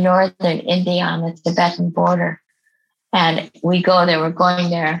in northern India on the Tibetan border. And we go there. We're going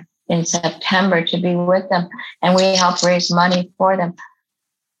there in September to be with them. And we help raise money for them.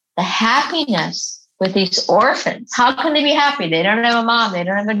 The happiness with these orphans. How can they be happy? They don't have a mom. They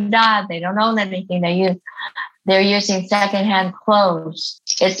don't have a dad. They don't own anything. They're using secondhand clothes.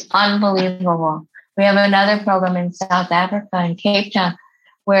 It's unbelievable. We have another program in South Africa, in Cape Town,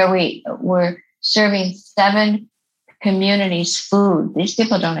 where we're serving 7 communities food. These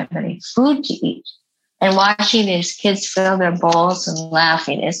people don't have any food to eat. And watching these kids fill their bowls and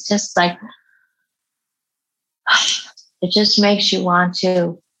laughing, it's just like, it just makes you want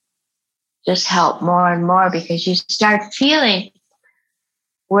to just help more and more, because you start feeling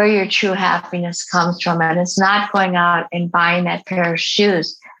where your true happiness comes from. And it's not going out and buying that pair of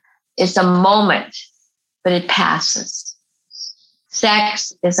shoes. It's a moment, but it passes.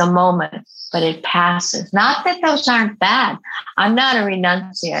 Sex is a moment, but it passes. Not that those aren't bad. I'm not a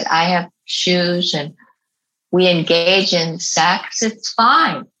renunciate. I have shoes and we engage in sex. It's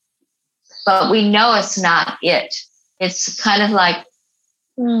fine. But we know it's not it. It's kind of like,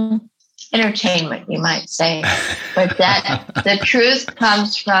 entertainment, you might say. But that the truth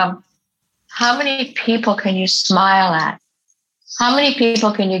comes from, how many people can you smile at? How many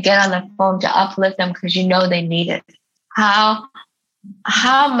people can you get on the phone to uplift them because you know they need it? How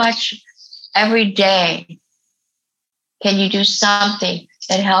much every day can you do something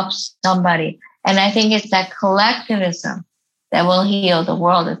that helps somebody? And I think it's that collectivism that will heal the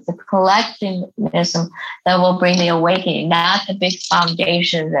world. It's the collectivism that will bring the awakening, not the big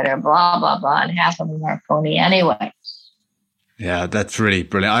foundations that are blah, blah, blah, and half of them are phony anyway. Yeah, that's really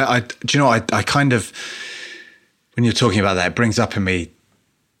brilliant. I kind of, when you're talking about that, it brings up in me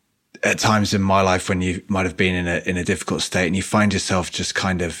at times in my life when you might have been in a difficult state and you find yourself just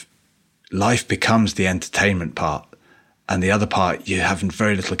kind of, life becomes the entertainment part, and the other part you have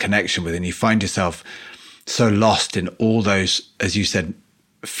very little connection with, and you find yourself so lost in all those, as you said,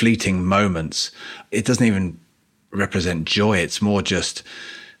 fleeting moments. It doesn't even represent joy. It's more just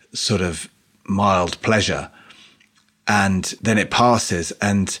sort of mild pleasure. And then it passes,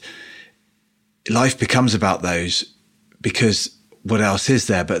 and life becomes about those, because what else is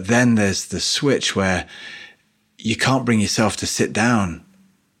there? But then there's the switch where you can't bring yourself to sit down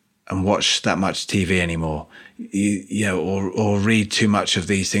and watch that much TV anymore, or read too much of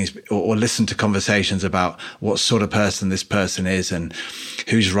these things, or listen to conversations about what sort of person this person is and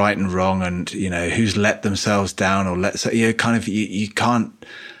who's right and wrong, and who's let themselves down or you can't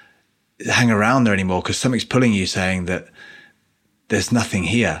hang around there anymore because something's pulling you, saying that there's nothing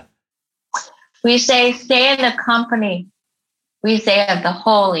here. We say stay in the company, we say, of the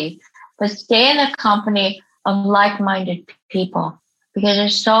holy, but stay in the company of like-minded people, because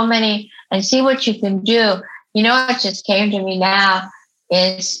there's so many, and see what you can do. What just came to me now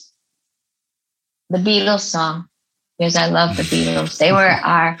is the Beatles song, because I love the Beatles. They were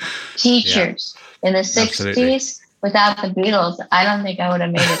our teachers in the 60s. Absolutely. Without the Beatles, I don't think I would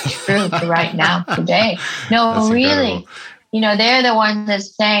have made it through to right now today. No, That's really. incredible. They're the ones that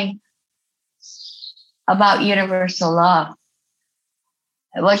sang about universal love.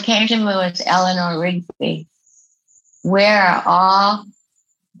 What came to me was Eleanor Rigby. Where are all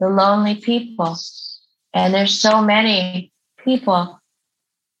the lonely people? And there's so many people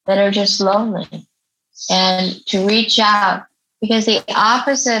that are just lonely. And to reach out, because the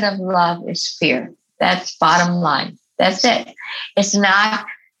opposite of love is fear. That's bottom line. That's it. It's not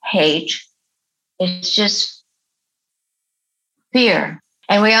hate. It's just fear.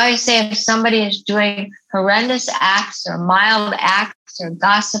 And we always say if somebody is doing horrendous acts or mild acts or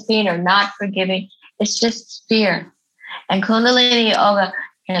gossiping or not forgiving, it's just fear. And Kundalini Yoga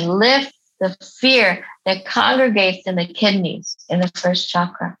can lift the fear that congregates in the kidneys, in the first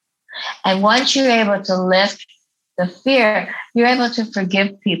chakra. And once you're able to lift the fear, you're able to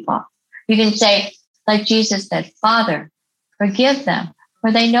forgive people. You can say, like Jesus said, Father, forgive them,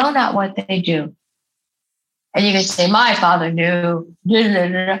 for they know not what they do. And you can say, my Father knew.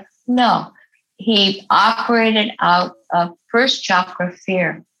 No, he operated out of first chakra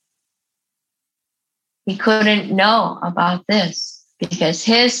fear. He couldn't know about this because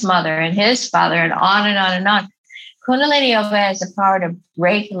his mother and his father and on and on and on. Kundalini Yoga has the power to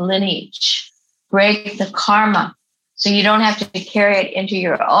break lineage, break the karma, so you don't have to carry it into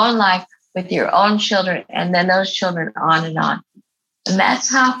your own life with your own children and then those children on and on. And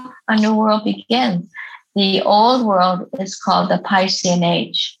that's how a new world begins. The old world is called the Piscean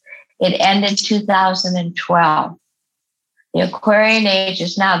Age. It ended 2012. The Aquarian Age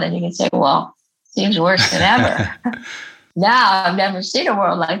is now. Then you can say, well, seems worse than ever. Now I've never seen a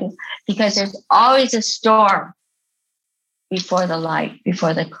world like this, because there's always a storm before the light,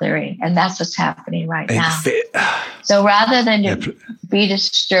 before the clearing. And that's what's happening right now. So rather than to be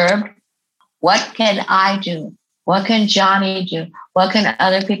disturbed, what can I do? What can Johnny do? What can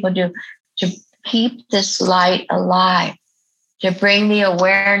other people do to keep this light alive, to bring the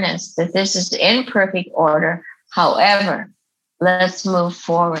awareness that this is in perfect order? However, let's move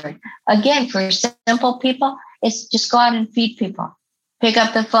forward. Again, for simple people, it's just go out and feed people. Pick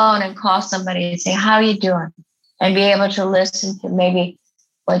up the phone and call somebody and say, how are you doing? And be able to listen to maybe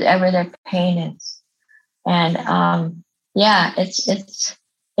whatever their pain is. And it's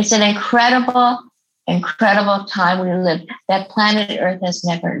an incredible time we live that planet Earth has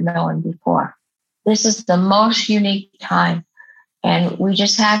never known before. This is the most unique time. And we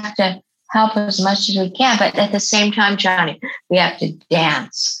just have to help as much as we can. But at the same time, Johnny, we have to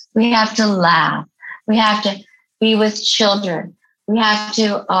dance. We have to laugh. We have to be with children. We have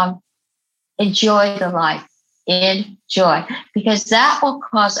to enjoy the life. Enjoy. Because that will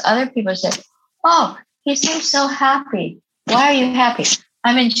cause other people to say, oh, he seems so happy. Why are you happy?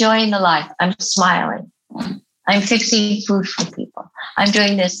 I'm enjoying the life. I'm smiling. I'm fixing food for people. I'm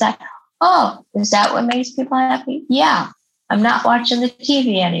doing this, that. Oh, is that what makes people happy? Yeah. I'm not watching the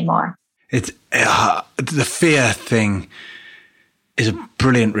TV anymore. It's the fear thing is a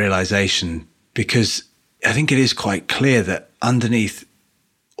brilliant realization, because I think it is quite clear that underneath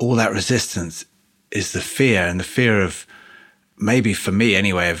all that resistance is the fear, and the fear of, maybe for me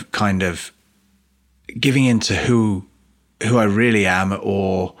anyway, of kind of giving into who I really am,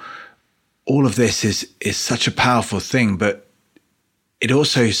 or all of this is such a powerful thing. But it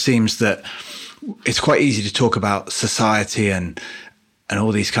also seems that it's quite easy to talk about society and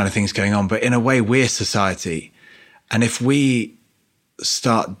all these kind of things going on, but in a way we're society. And if we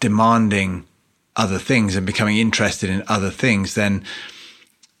start demanding other things and becoming interested in other things, then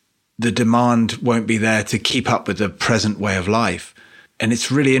the demand won't be there to keep up with the present way of life. And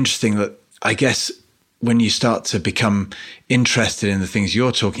it's really interesting that, I guess, when you start to become interested in the things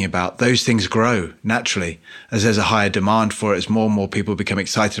you're talking about, those things grow naturally. As there's a higher demand for it, as more and more people become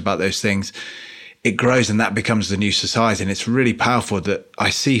excited about those things, it grows, and that becomes the new society. And it's really powerful that I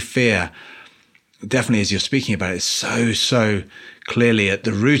see fear, definitely as you're speaking about it, so clearly at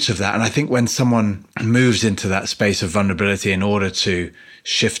the root of that. And I think when someone moves into that space of vulnerability in order to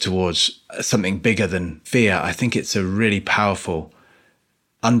shift towards something bigger than fear, I think it's a really powerful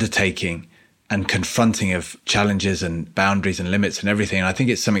undertaking and confronting of challenges and boundaries and limits and everything. And I think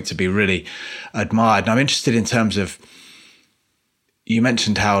it's something to be really admired. And I'm interested in terms of, you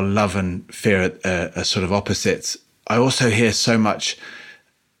mentioned how love and fear are sort of opposites. I also hear so much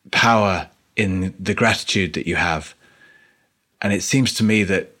power in the gratitude that you have. And it seems to me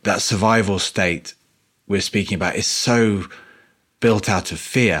that that survival state we're speaking about is so built out of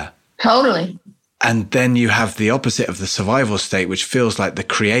fear. Totally. And then you have the opposite of the survival state, which feels like the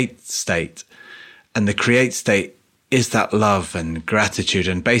create state. And the create state is that love and gratitude,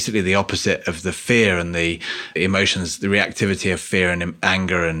 and basically the opposite of the fear and the emotions, the reactivity of fear and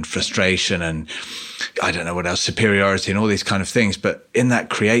anger and frustration and I don't know what else, superiority and all these kind of things. But in that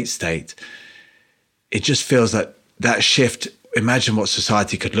create state, it just feels like that shift. Imagine what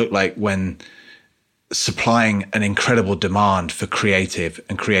society could look like when supplying an incredible demand for creative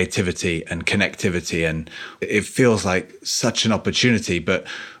and creativity and connectivity. And it feels like such an opportunity. But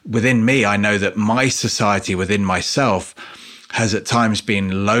within me, I know that my society within myself has at times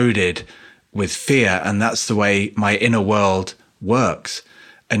been loaded with fear. And that's the way my inner world works.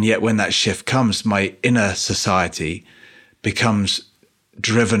 And yet when that shift comes, my inner society becomes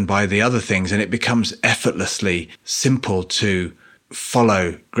driven by the other things, and it becomes effortlessly simple to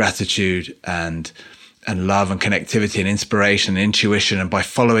follow gratitude and love and connectivity and inspiration and intuition. And by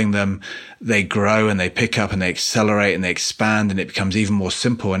following them, they grow and they pick up and they accelerate and they expand, and it becomes even more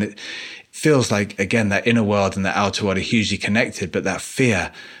simple. And it feels like, again, that inner world and that outer world are hugely connected, but that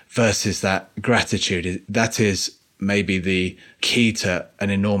fear versus that gratitude, that is maybe the key to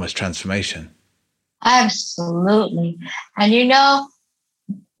an enormous transformation. Absolutely. And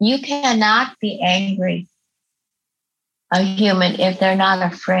you cannot be angry, a human, if they're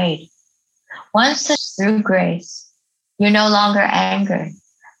not afraid. Once it's through grace, you're no longer angered,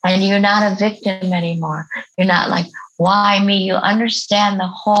 and you're not a victim anymore. You're not like, why me? You understand the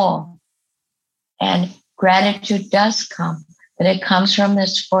whole. And gratitude does come, but it comes from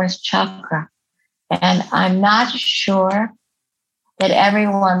this fourth chakra. And I'm not sure that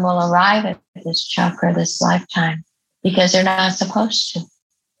everyone will arrive at this chakra this lifetime, because they're not supposed to.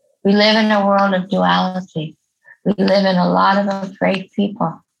 We live in a world of duality. We live in a lot of afraid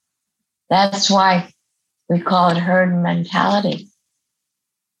people. That's why we call it herd mentality,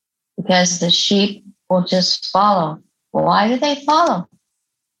 because the sheep will just follow. Why do they follow?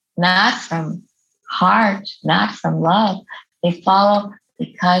 Not from heart, not from love. They follow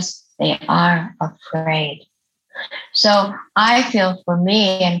because they are afraid. So I feel, for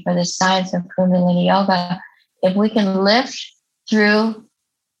me and for the science of Kundalini Yoga, if we can lift through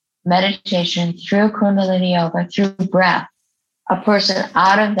meditation, through Kundalini Yoga, through breath, a person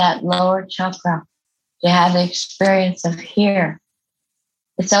out of that lower chakra to have the experience of here.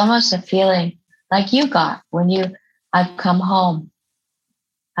 It's almost a feeling like you got when I've come home.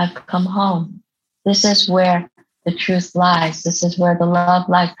 I've come home. This is where the truth lies. This is where the love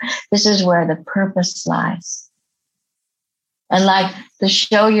lies. This is where the purpose lies. And like the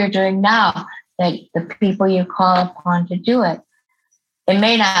show you're doing now, that the people you call upon to do it, it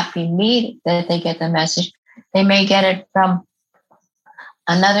may not be me that they get the message. They may get it from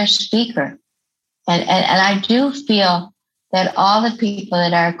another speaker. And I do feel that all the people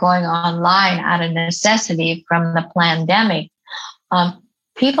that are going online out of necessity from the pandemic,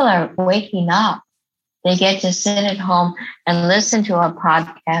 people are waking up. They get to sit at home and listen to a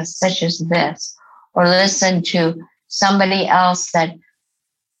podcast such as this, or listen to somebody else that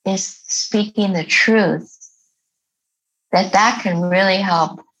is speaking the truth, that can really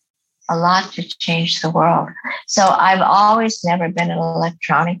help a lot to change the world. So I've always never been an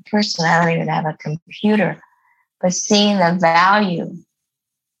electronic person. I don't even have a computer. But seeing the value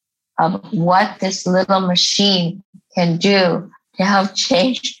of what this little machine can do to help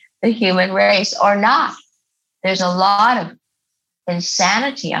change the human race, or not. There's a lot of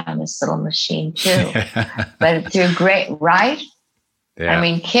insanity on this little machine too. But through great, right? Yeah. I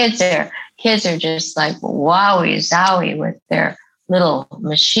mean, kids are just like wowie zowie with their little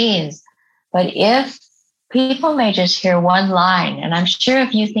machines. But if people may just hear one line. And I'm sure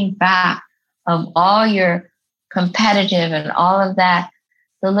if you think back of all your competitive and all of that,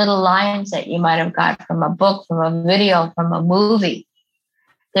 the little lines that you might have got from a book, from a video, from a movie,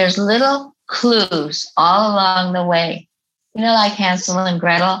 there's little clues all along the way. You know, like Hansel and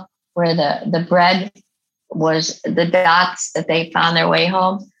Gretel, where the bread was the dots that they found their way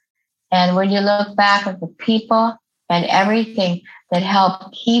home. And when you look back at the people and everything that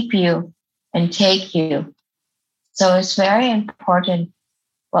helped keep you and take you. So it's very important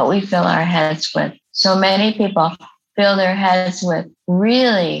what we fill our heads with. So many people fill their heads with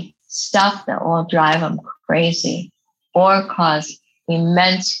really stuff that will drive them crazy or cause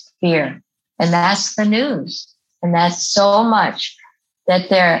immense fear. And that's the news. And that's so much that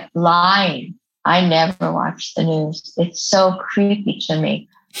they're lying. I never watch the news. It's so creepy to me.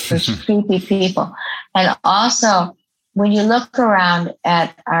 There's creepy people. And also, when you look around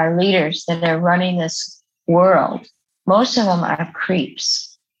at our leaders that are running this world, most of them are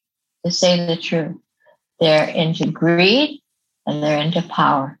creeps, to say the truth. They're into greed and they're into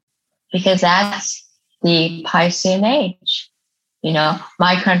power because that's the Piscean age. You know,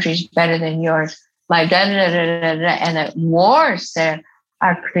 my country's better than yours. My and the wars that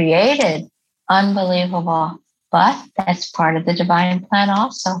are created, unbelievable. But that's part of the divine plan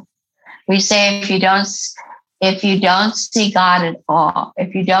also. We say if you don't see God at all,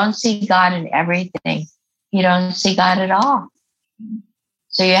 if you don't see God in everything, you don't see God at all.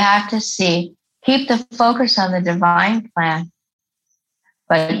 So you have to keep the focus on the divine plan,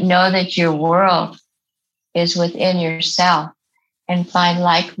 but know that your world is within yourself and find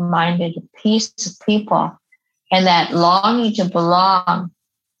like-minded peace of people. And that longing to belong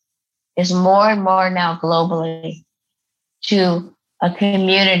is more and more now globally to a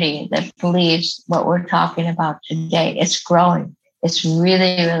community that believes what we're talking about today. It's growing. It's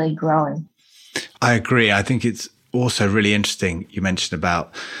really, really growing. I agree. I think it's also really interesting. You mentioned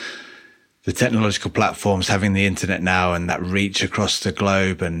about the technological platforms, having the internet now and that reach across the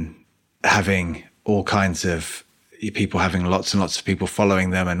globe and having all kinds of people, having lots and lots of people following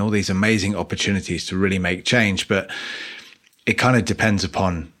them and all these amazing opportunities to really make change. But it kind of depends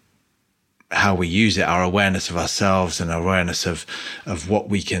upon how we use it, our awareness of ourselves and our awareness of what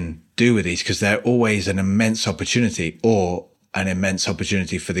we can do with these, because they're always an immense opportunity or an immense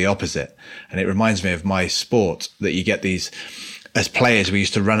opportunity for the opposite. And it reminds me of my sport that you get these, as players, we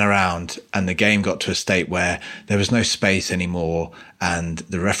used to run around and the game got to a state where there was no space anymore and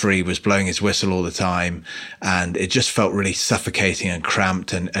the referee was blowing his whistle all the time and it just felt really suffocating and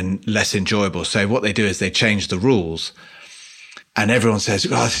cramped and less enjoyable. So what they do is they change the rules and everyone says,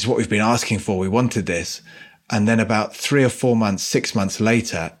 oh, this is what we've been asking for. We wanted this. And then about 3 or 4 months, 6 months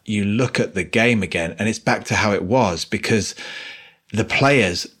later, you look at the game again and it's back to how it was because the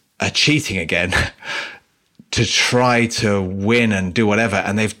players are cheating again to try to win and do whatever.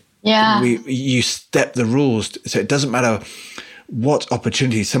 And you step the rules. So it doesn't matter what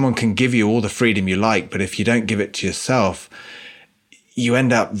opportunity someone can give you all the freedom you like, but if you don't give it to yourself, you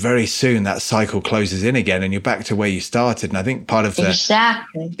end up very soon, that cycle closes in again and you're back to where you started. And I think part of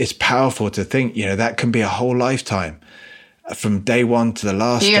it's powerful to think, that can be a whole lifetime from day one to the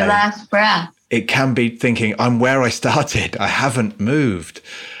last day. Your last breath. It can be thinking, I'm where I started. I haven't moved.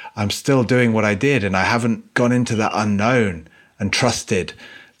 I'm still doing what I did. And I haven't gone into that unknown and trusted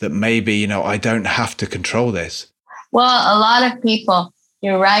that maybe, I don't have to control this. Well, a lot of people,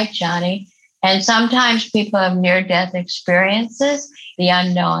 you're right, Johnny. And sometimes people have near-death experiences, the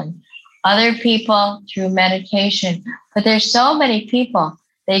unknown. Other people through meditation. But there's so many people,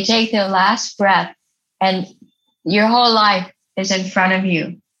 they take their last breath and your whole life is in front of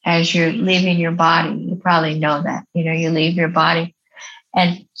you as you're leaving your body. You probably know that. You leave your body.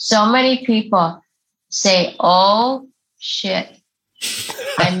 And so many people say, oh, shit,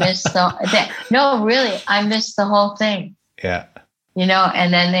 I missed I missed the whole thing. Yeah.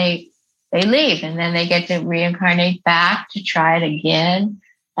 And then they leave and then they get to reincarnate back to try it again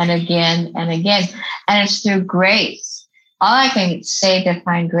and again and again. And it's through grace. All I can say to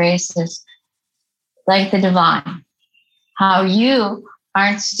find grace is like the divine, how you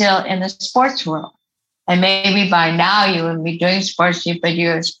aren't still in the sports world. And maybe by now you would be doing sports, but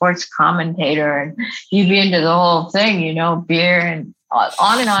you're a sports commentator and you'd be into the whole thing, beer and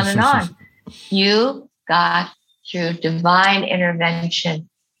on and on and on. You got through divine intervention.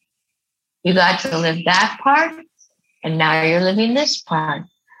 You got to live that part, and now you're living this part.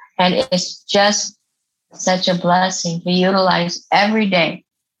 And it's just such a blessing to utilize every day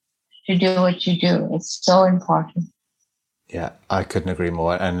to do what you do. It's so important. Yeah, I couldn't agree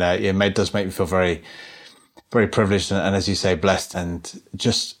more. And it does make me feel very, very privileged and, as you say, blessed and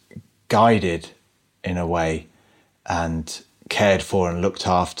just guided in a way and cared for and looked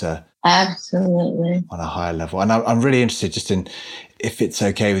after. Absolutely. On a higher level. And I'm really interested just in, if it's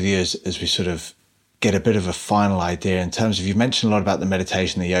okay with you, as we sort of get a bit of a final idea in terms of, you mentioned a lot about the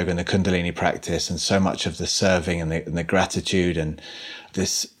meditation, the yoga and the Kundalini practice, and so much of the serving and the gratitude and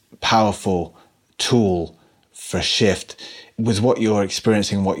this powerful tool for a shift. With what you're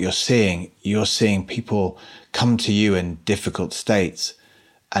experiencing, what you're seeing people come to you in difficult states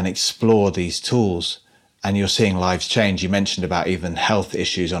and explore these tools, and you're seeing lives change. You mentioned about even health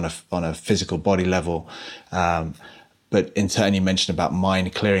issues on a physical body level, but in turn you mentioned about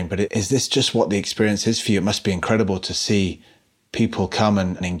mind clearing. But is this just what the experience is for you? It must be incredible to see people come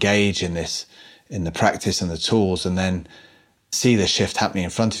and engage in this, in the practice and the tools, and then see the shift happening in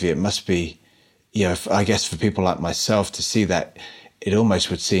front of you. It must be, I guess for people like myself to see that, it almost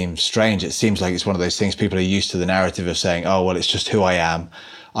would seem strange. It seems like it's one of those things, people are used to the narrative of saying, oh, well, it's just who I am.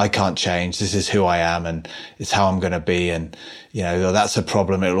 I can't change. This is who I am, and it's how I'm going to be. And, that's a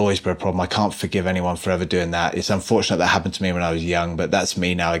problem. It'll always be a problem. I can't forgive anyone for ever doing that. It's unfortunate that happened to me when I was young, but that's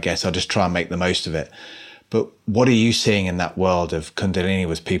me now, I guess. I'll just try and make the most of it. But what are you seeing in that world of Kundalini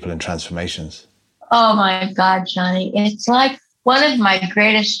with people and transformations? Oh my God, Johnny. It's like one of my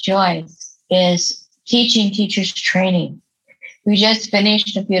greatest joys is teaching teachers training. We just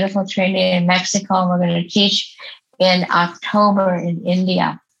finished a beautiful training in Mexico, and we're going to teach in October in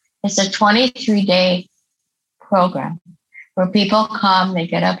India. It's a 23-day program where people come, they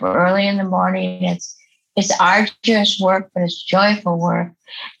get up early in the morning. It's arduous work, but it's joyful work.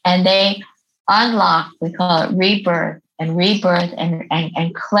 And they unlock, we call it rebirth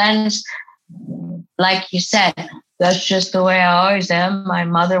and cleanse. Like you said, that's just the way I always am. My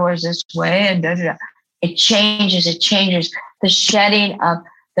mother was this way, and da, da, da. It changes. The shedding of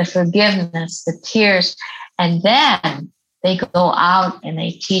the forgiveness, the tears, and then they go out and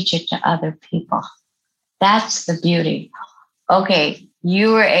they teach it to other people. That's the beauty. Okay,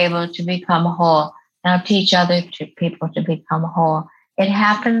 you were able to become whole. Now teach other people to become whole. It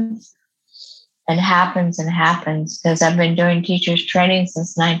happens and happens and happens, because I've been doing teachers training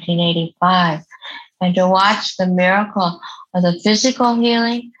since 1985. And to watch the miracle of the physical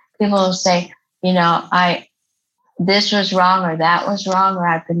healing, people will say, this was wrong, or that was wrong, or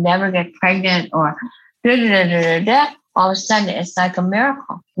I could never get pregnant, or da, da, da, da, da, da. All of a sudden, it's like a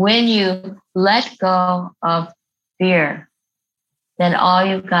miracle. When you let go of fear, then all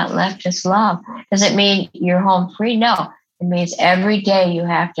you've got left is love. Does it mean you're home free? No. It means every day you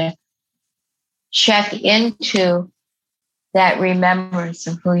have to check into that remembrance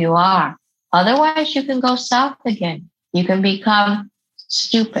of who you are. Otherwise, you can go south again. You can become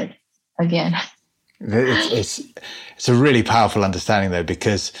stupid again. It's a really powerful understanding, though,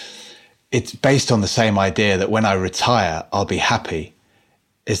 because it's based on the same idea that when I retire, I'll be happy.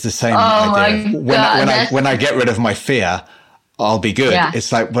 It's the same idea. When I get rid of my fear, I'll be good. Yeah.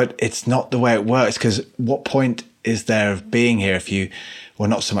 It's like, but it's not the way it works, because what point is there of being here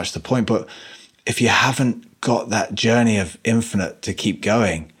not so much the point, but if you haven't got that journey of infinite to keep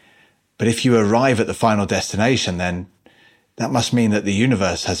going, but if you arrive at the final destination, then that must mean that the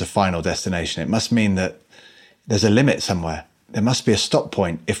universe has a final destination. It must mean that there's a limit somewhere. There must be a stop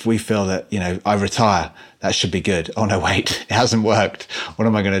point. If we feel that, I retire, that should be good. Oh no, wait, it hasn't worked. What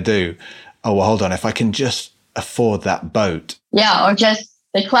am I going to do? Oh, well, hold on. If I can just afford that boat. Yeah. Or just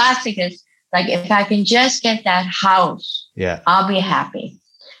the classic is like, if I can just get that house, I'll be happy.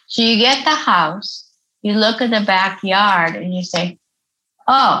 So you get the house, you look at the backyard and you say,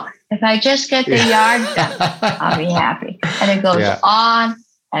 oh, if I just get the yard done, I'll be happy. And it goes on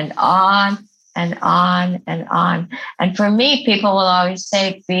and on and on and on. And for me, people will always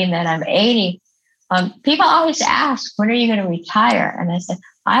say, being that I'm 80, people always ask, when are you going to retire? And I said,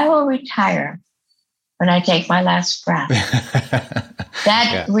 I will retire when I take my last breath.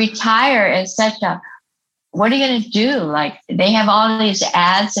 Retire is such a, what are you going to do? Like, they have all these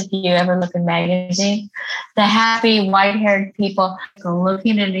ads, if you ever look in magazines, the happy white-haired people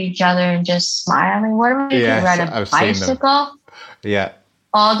looking at each other and just smiling. What am I going to ride a bicycle? Yeah.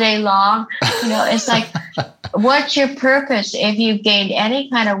 All day long? It's like, what's your purpose? If you've gained any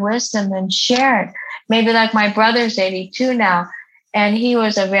kind of wisdom, then share it. Maybe like my brother's 82 now, and he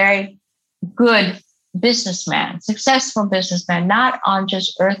was a very good businessman, successful businessman, not on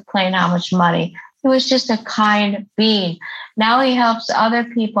just earth plane how much money. He was just a kind being. Now he helps other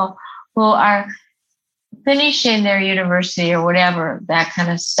people who are finishing their university or whatever, that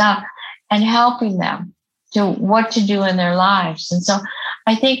kind of stuff, and helping them to what to do in their lives. And so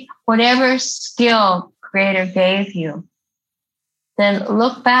I think whatever skill Creator gave you, then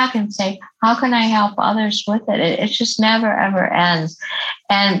look back and say, how can I help others with it? It just never, ever ends.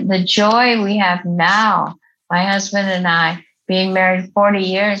 And the joy we have now, my husband and I, being married 40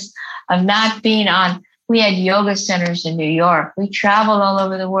 years, of not being on, we had yoga centers in New York. We traveled all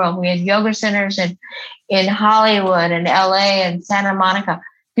over the world. We had yoga centers in Hollywood and LA and Santa Monica.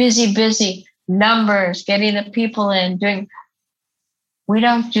 Busy numbers, getting the people in, doing. We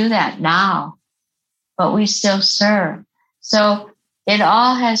don't do that now, but we still serve. So it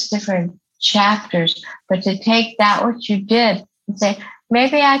all has different chapters, but to take that what you did and say,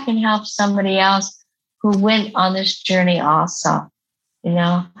 maybe I can help somebody else who went on this journey also.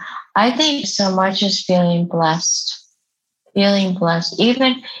 I think so much is feeling blessed.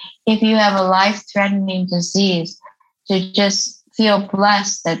 Even if you have a life-threatening disease, to just feel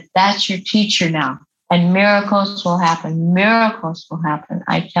blessed that that's your teacher now. And miracles will happen.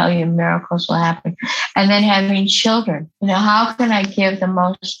 I tell you, miracles will happen. And then having children. How can I give the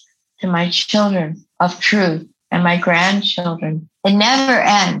most to my children of truth and my grandchildren? It never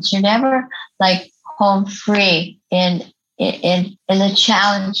ends. You're never like home free in the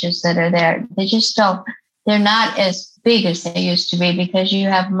challenges that are there. They just don't. They're not as big as they used to be because you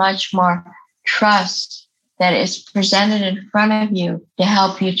have much more trust that is presented in front of you to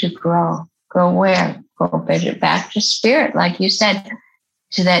help you to grow. Go where? Go back to spirit, like you said,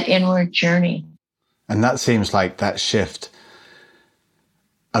 to that inward journey. And that seems like that shift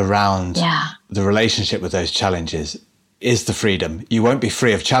around the relationship with those challenges is the freedom. You won't be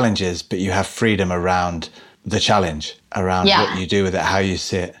free of challenges, but you have freedom around the challenge, around what you do with it, how you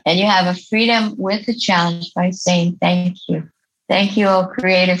see it. And you have a freedom with the challenge by saying, thank you. Thank you, O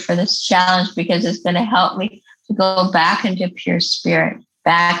Creator, for this challenge, because it's going to help me to go back into pure spirit,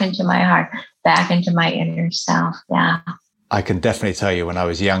 back into my heart, back into my inner self. Yeah. I can definitely tell you when I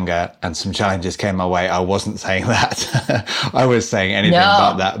was younger and some challenges came my way, I wasn't saying that. I was saying anything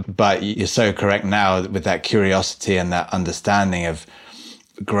but that. But you're so correct now with that curiosity and that understanding of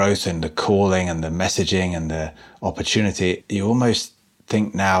growth and the calling and the messaging and the opportunity. You almost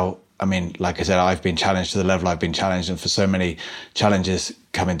think now, I mean, like I said, I've been challenged to the level I've been challenged, and for so many challenges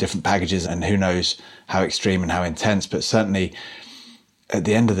come in different packages, and who knows how extreme and how intense. But certainly at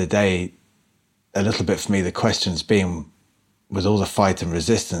the end of the day, a little bit for me, the questions being, with all the fight and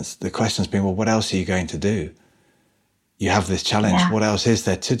resistance, the questions being, well, what else are you going to do? You have this challenge. Yeah. What else is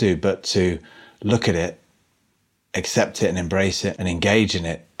there to do but to look at it, accept it and embrace it and engage in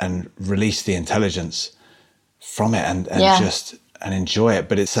it and release the intelligence from it and just and enjoy it.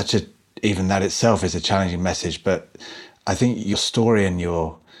 But it's even that itself is a challenging message. But I think your story and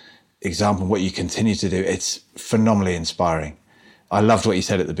your example, what you continue to do, it's phenomenally inspiring. I loved what you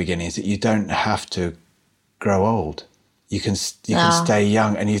said at the beginning, is that you don't have to grow old. You can stay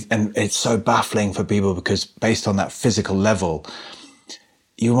young, and it's so baffling for people because based on that physical level,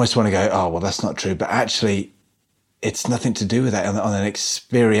 you almost want to go, oh, well, that's not true. But actually, it's nothing to do with that. On an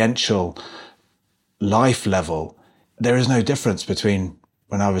experiential life level, there is no difference between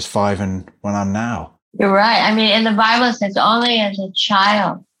when I was 5 and when I'm now. You're right. I mean, in the Bible, it says only as a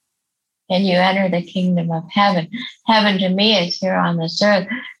child can you enter the kingdom of heaven. Heaven to me is here on this earth.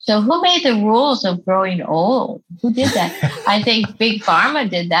 So who made the rules of growing old? Who did that? I think Big Pharma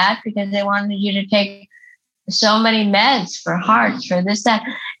did that because they wanted you to take so many meds for hearts, for this, that.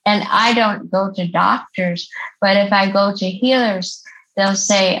 And I don't go to doctors, but if I go to healers, they'll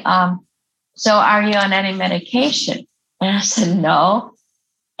say, so are you on any medication? And I said, no.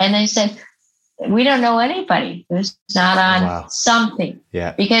 And they said, we don't know anybody who's not on something.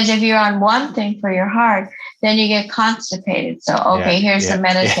 Yeah. Because if you're on one thing for your heart, then you get constipated. So, here's the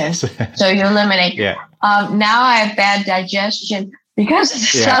medicine. Yes. So you eliminate. Yeah. Now I have bad digestion because of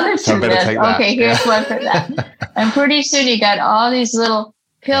this other two meds. Okay, here's one for that. And pretty soon you got all these little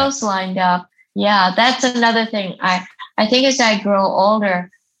pills lined up. Yeah, that's another thing. I think as I grow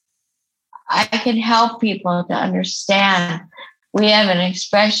older, I can help people to understand. We have an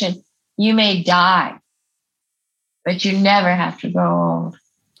expression, you may die, but you never have to grow old.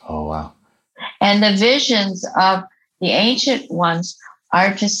 Oh, wow. And the visions of the ancient ones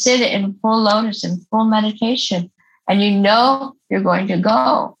are to sit in full lotus, in full meditation, and you know you're going to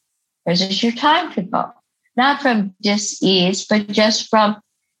go because it's your time to go. Not from dis-ease, but just from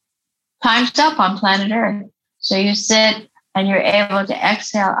time's up on planet Earth. So you sit and you're able to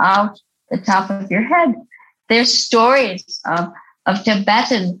exhale out the top of your head. There's stories of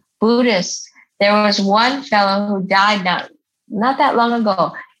Tibetan Buddhists. There was one fellow who died not that long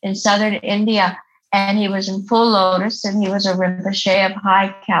ago in southern India, and he was in full lotus, and he was a Rinpoche of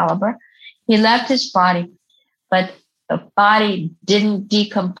high caliber. He left his body, but the body didn't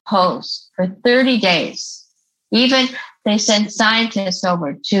decompose for 30 days. Even they sent scientists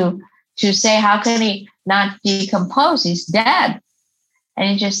over to say, how can he not decompose? He's dead. And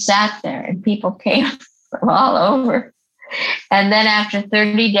he just sat there, and people came from all over. And then after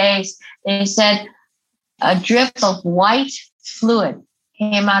 30 days, they said a drip of white fluid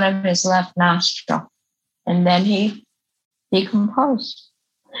came out of his left nostril. And then he decomposed.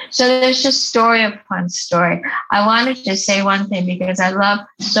 So there's just story upon story. I wanted to say one thing because I love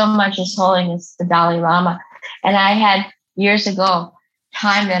so much His Holiness, the Dalai Lama. And I had years ago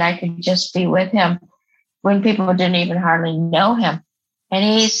time that I could just be with him when people didn't even hardly know him. And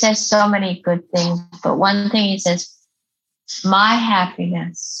he says so many good things. But one thing he says, my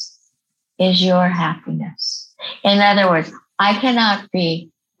happiness is your happiness. In other words, I cannot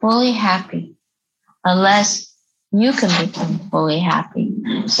be fully happy unless you can become fully happy.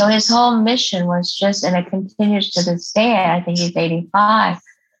 So his whole mission was just, and it continues to this day, I think he's 85,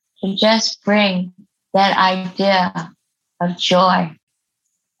 to just bring that idea of joy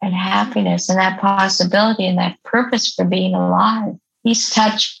and happiness and that possibility and that purpose for being alive. He's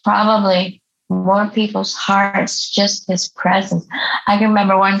touched probably more people's hearts, just his presence. I can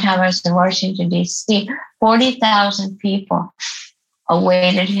remember one time I was in Washington, D.C., 40,000 people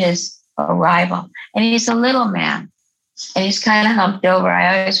awaited his arrival. And he's a little man, and he's kind of humped over.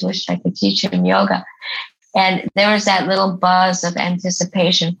 I always wished I could teach him yoga. And there was that little buzz of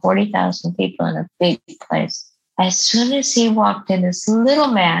anticipation, 40,000 people in a big place. As soon as he walked in, this little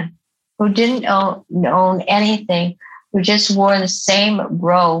man who didn't own anything, who just wore the same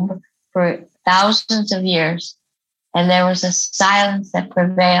robe for thousands of years, and there was a silence that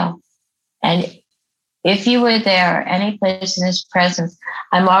prevailed. And if you were there, any place in his presence,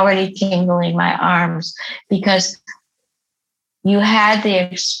 I'm already tingling my arms, because you had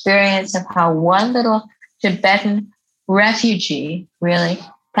the experience of how one little Tibetan refugee really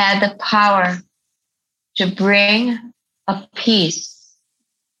had the power to bring a peace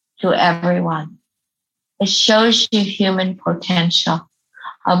to everyone. It shows you human potential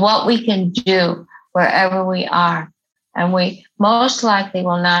of what we can do wherever we are. And we most likely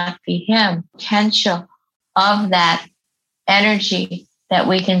will not be him. Potential of that energy that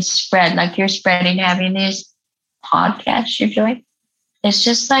we can spread, like you're spreading, having these podcasts you're doing. It's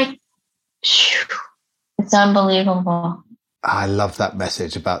just like, it's unbelievable. I love that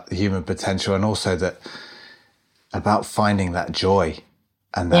message about the human potential, and also that about finding that joy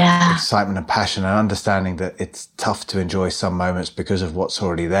and that excitement and passion, and understanding that it's tough to enjoy some moments because of what's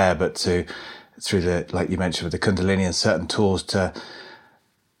already there, but through the, like you mentioned with the Kundalini and certain tools, to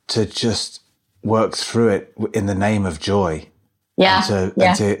just work through it in the name of joy. And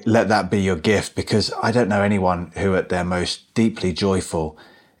to let that be your gift, because I don't know anyone who at their most deeply joyful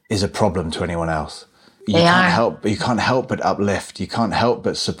is a problem to anyone else. You can't help but uplift. You can't help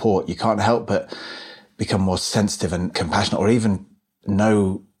but support. You can't help but become more sensitive and compassionate, or even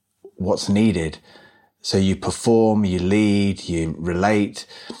know what's needed. So you perform, you lead, you relate,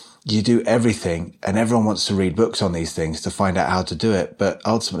 you do everything, and everyone wants to read books on these things to find out how to do it. But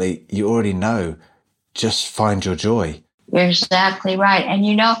ultimately, you already know, just find your joy. You're exactly right. And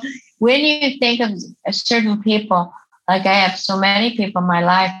you know, when you think of certain people, like I have so many people in my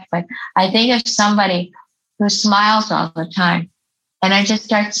life, but I think of somebody who smiles all the time, and I just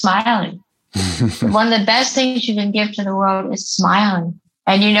start smiling. One of the best things you can give to the world is smiling.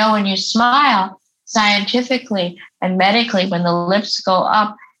 And you know, when you smile, scientifically and medically, when the lips go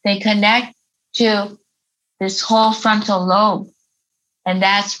up, they connect to this whole frontal lobe. And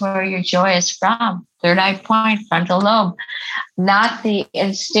that's where your joy is from. Third eye point, frontal lobe, not the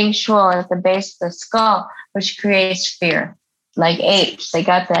instinctual at the base of the skull, which creates fear. Like apes, they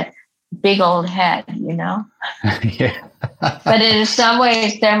got that big old head, you know? Yeah. But in some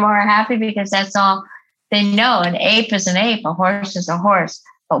ways, they're more happy because that's all they know. An ape is an ape, a horse is a horse.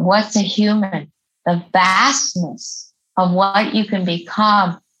 But what's a human? The vastness of what you can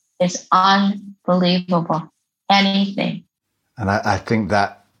become is unbelievable. Anything. And I think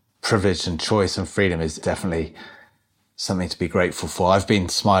that privilege and choice and freedom is definitely something to be grateful for. I've been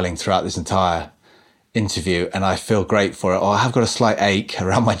smiling throughout this entire interview, and I feel great for it. Oh, I have got a slight ache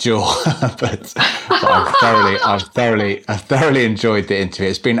around my jaw, but I've thoroughly enjoyed the interview.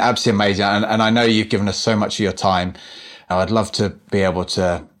 It's been absolutely amazing, and I know you've given us so much of your time. I'd love to be able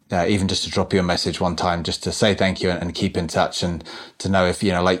to even just to drop you a message one time, just to say thank you and keep in touch, and to know if,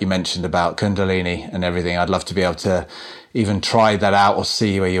 you know, like you mentioned about Kundalini and everything, I'd love to be able to even try that out or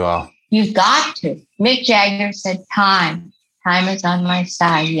see where you are. You've got to. Mick Jagger said time is on my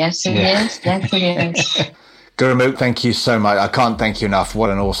side. Yes, it is. Yes, it is. Gurmukh, thank you so much. I can't thank you enough. What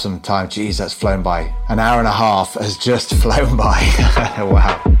an awesome time. Jeez, that's flown by. An hour and a half has just flown by.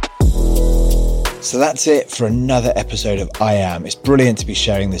 Wow. So that's it for another episode of I Am. It's brilliant to be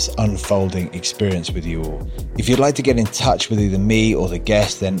sharing this unfolding experience with you all. If you'd like to get in touch with either me or the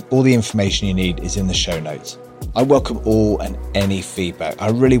guest, then all the information you need is in the show notes. I welcome all and any feedback. I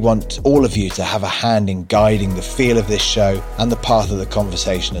really want all of you to have a hand in guiding the feel of this show and the path of the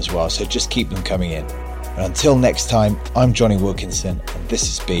conversation as well. So just keep them coming in. And until next time, I'm Johnny Wilkinson, and this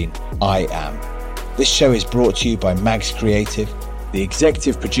has been I Am. This show is brought to you by Mags Creative. The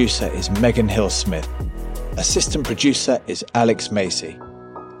executive producer is Megan Hill-Smith. Assistant producer is Alex Macy.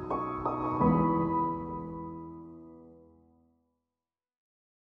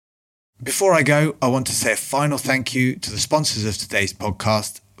 Before I go, I want to say a final thank you to the sponsors of today's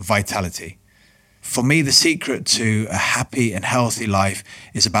podcast, Vitality. For me, the secret to a happy and healthy life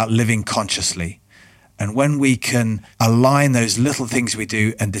is about living consciously. And when we can align those little things we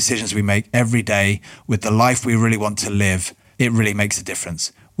do and decisions we make every day with the life we really want to live, it really makes a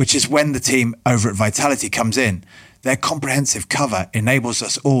difference, which is when the team over at Vitality comes in. Their comprehensive cover enables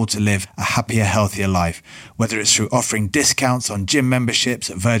us all to live a happier, healthier life, whether it's through offering discounts on gym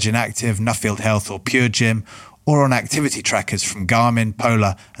memberships at Virgin Active, Nuffield Health or Pure Gym, or on activity trackers from Garmin,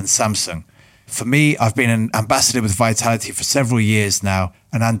 Polar and Samsung. For me, I've been an ambassador with Vitality for several years now,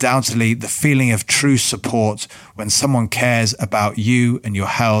 and undoubtedly the feeling of true support when someone cares about you and your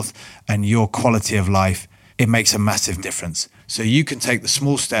health and your quality of life, it makes a massive difference. So you can take the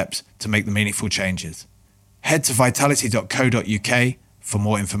small steps to make the meaningful changes. Head to vitality.co.uk for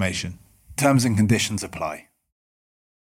more information. Terms and conditions apply.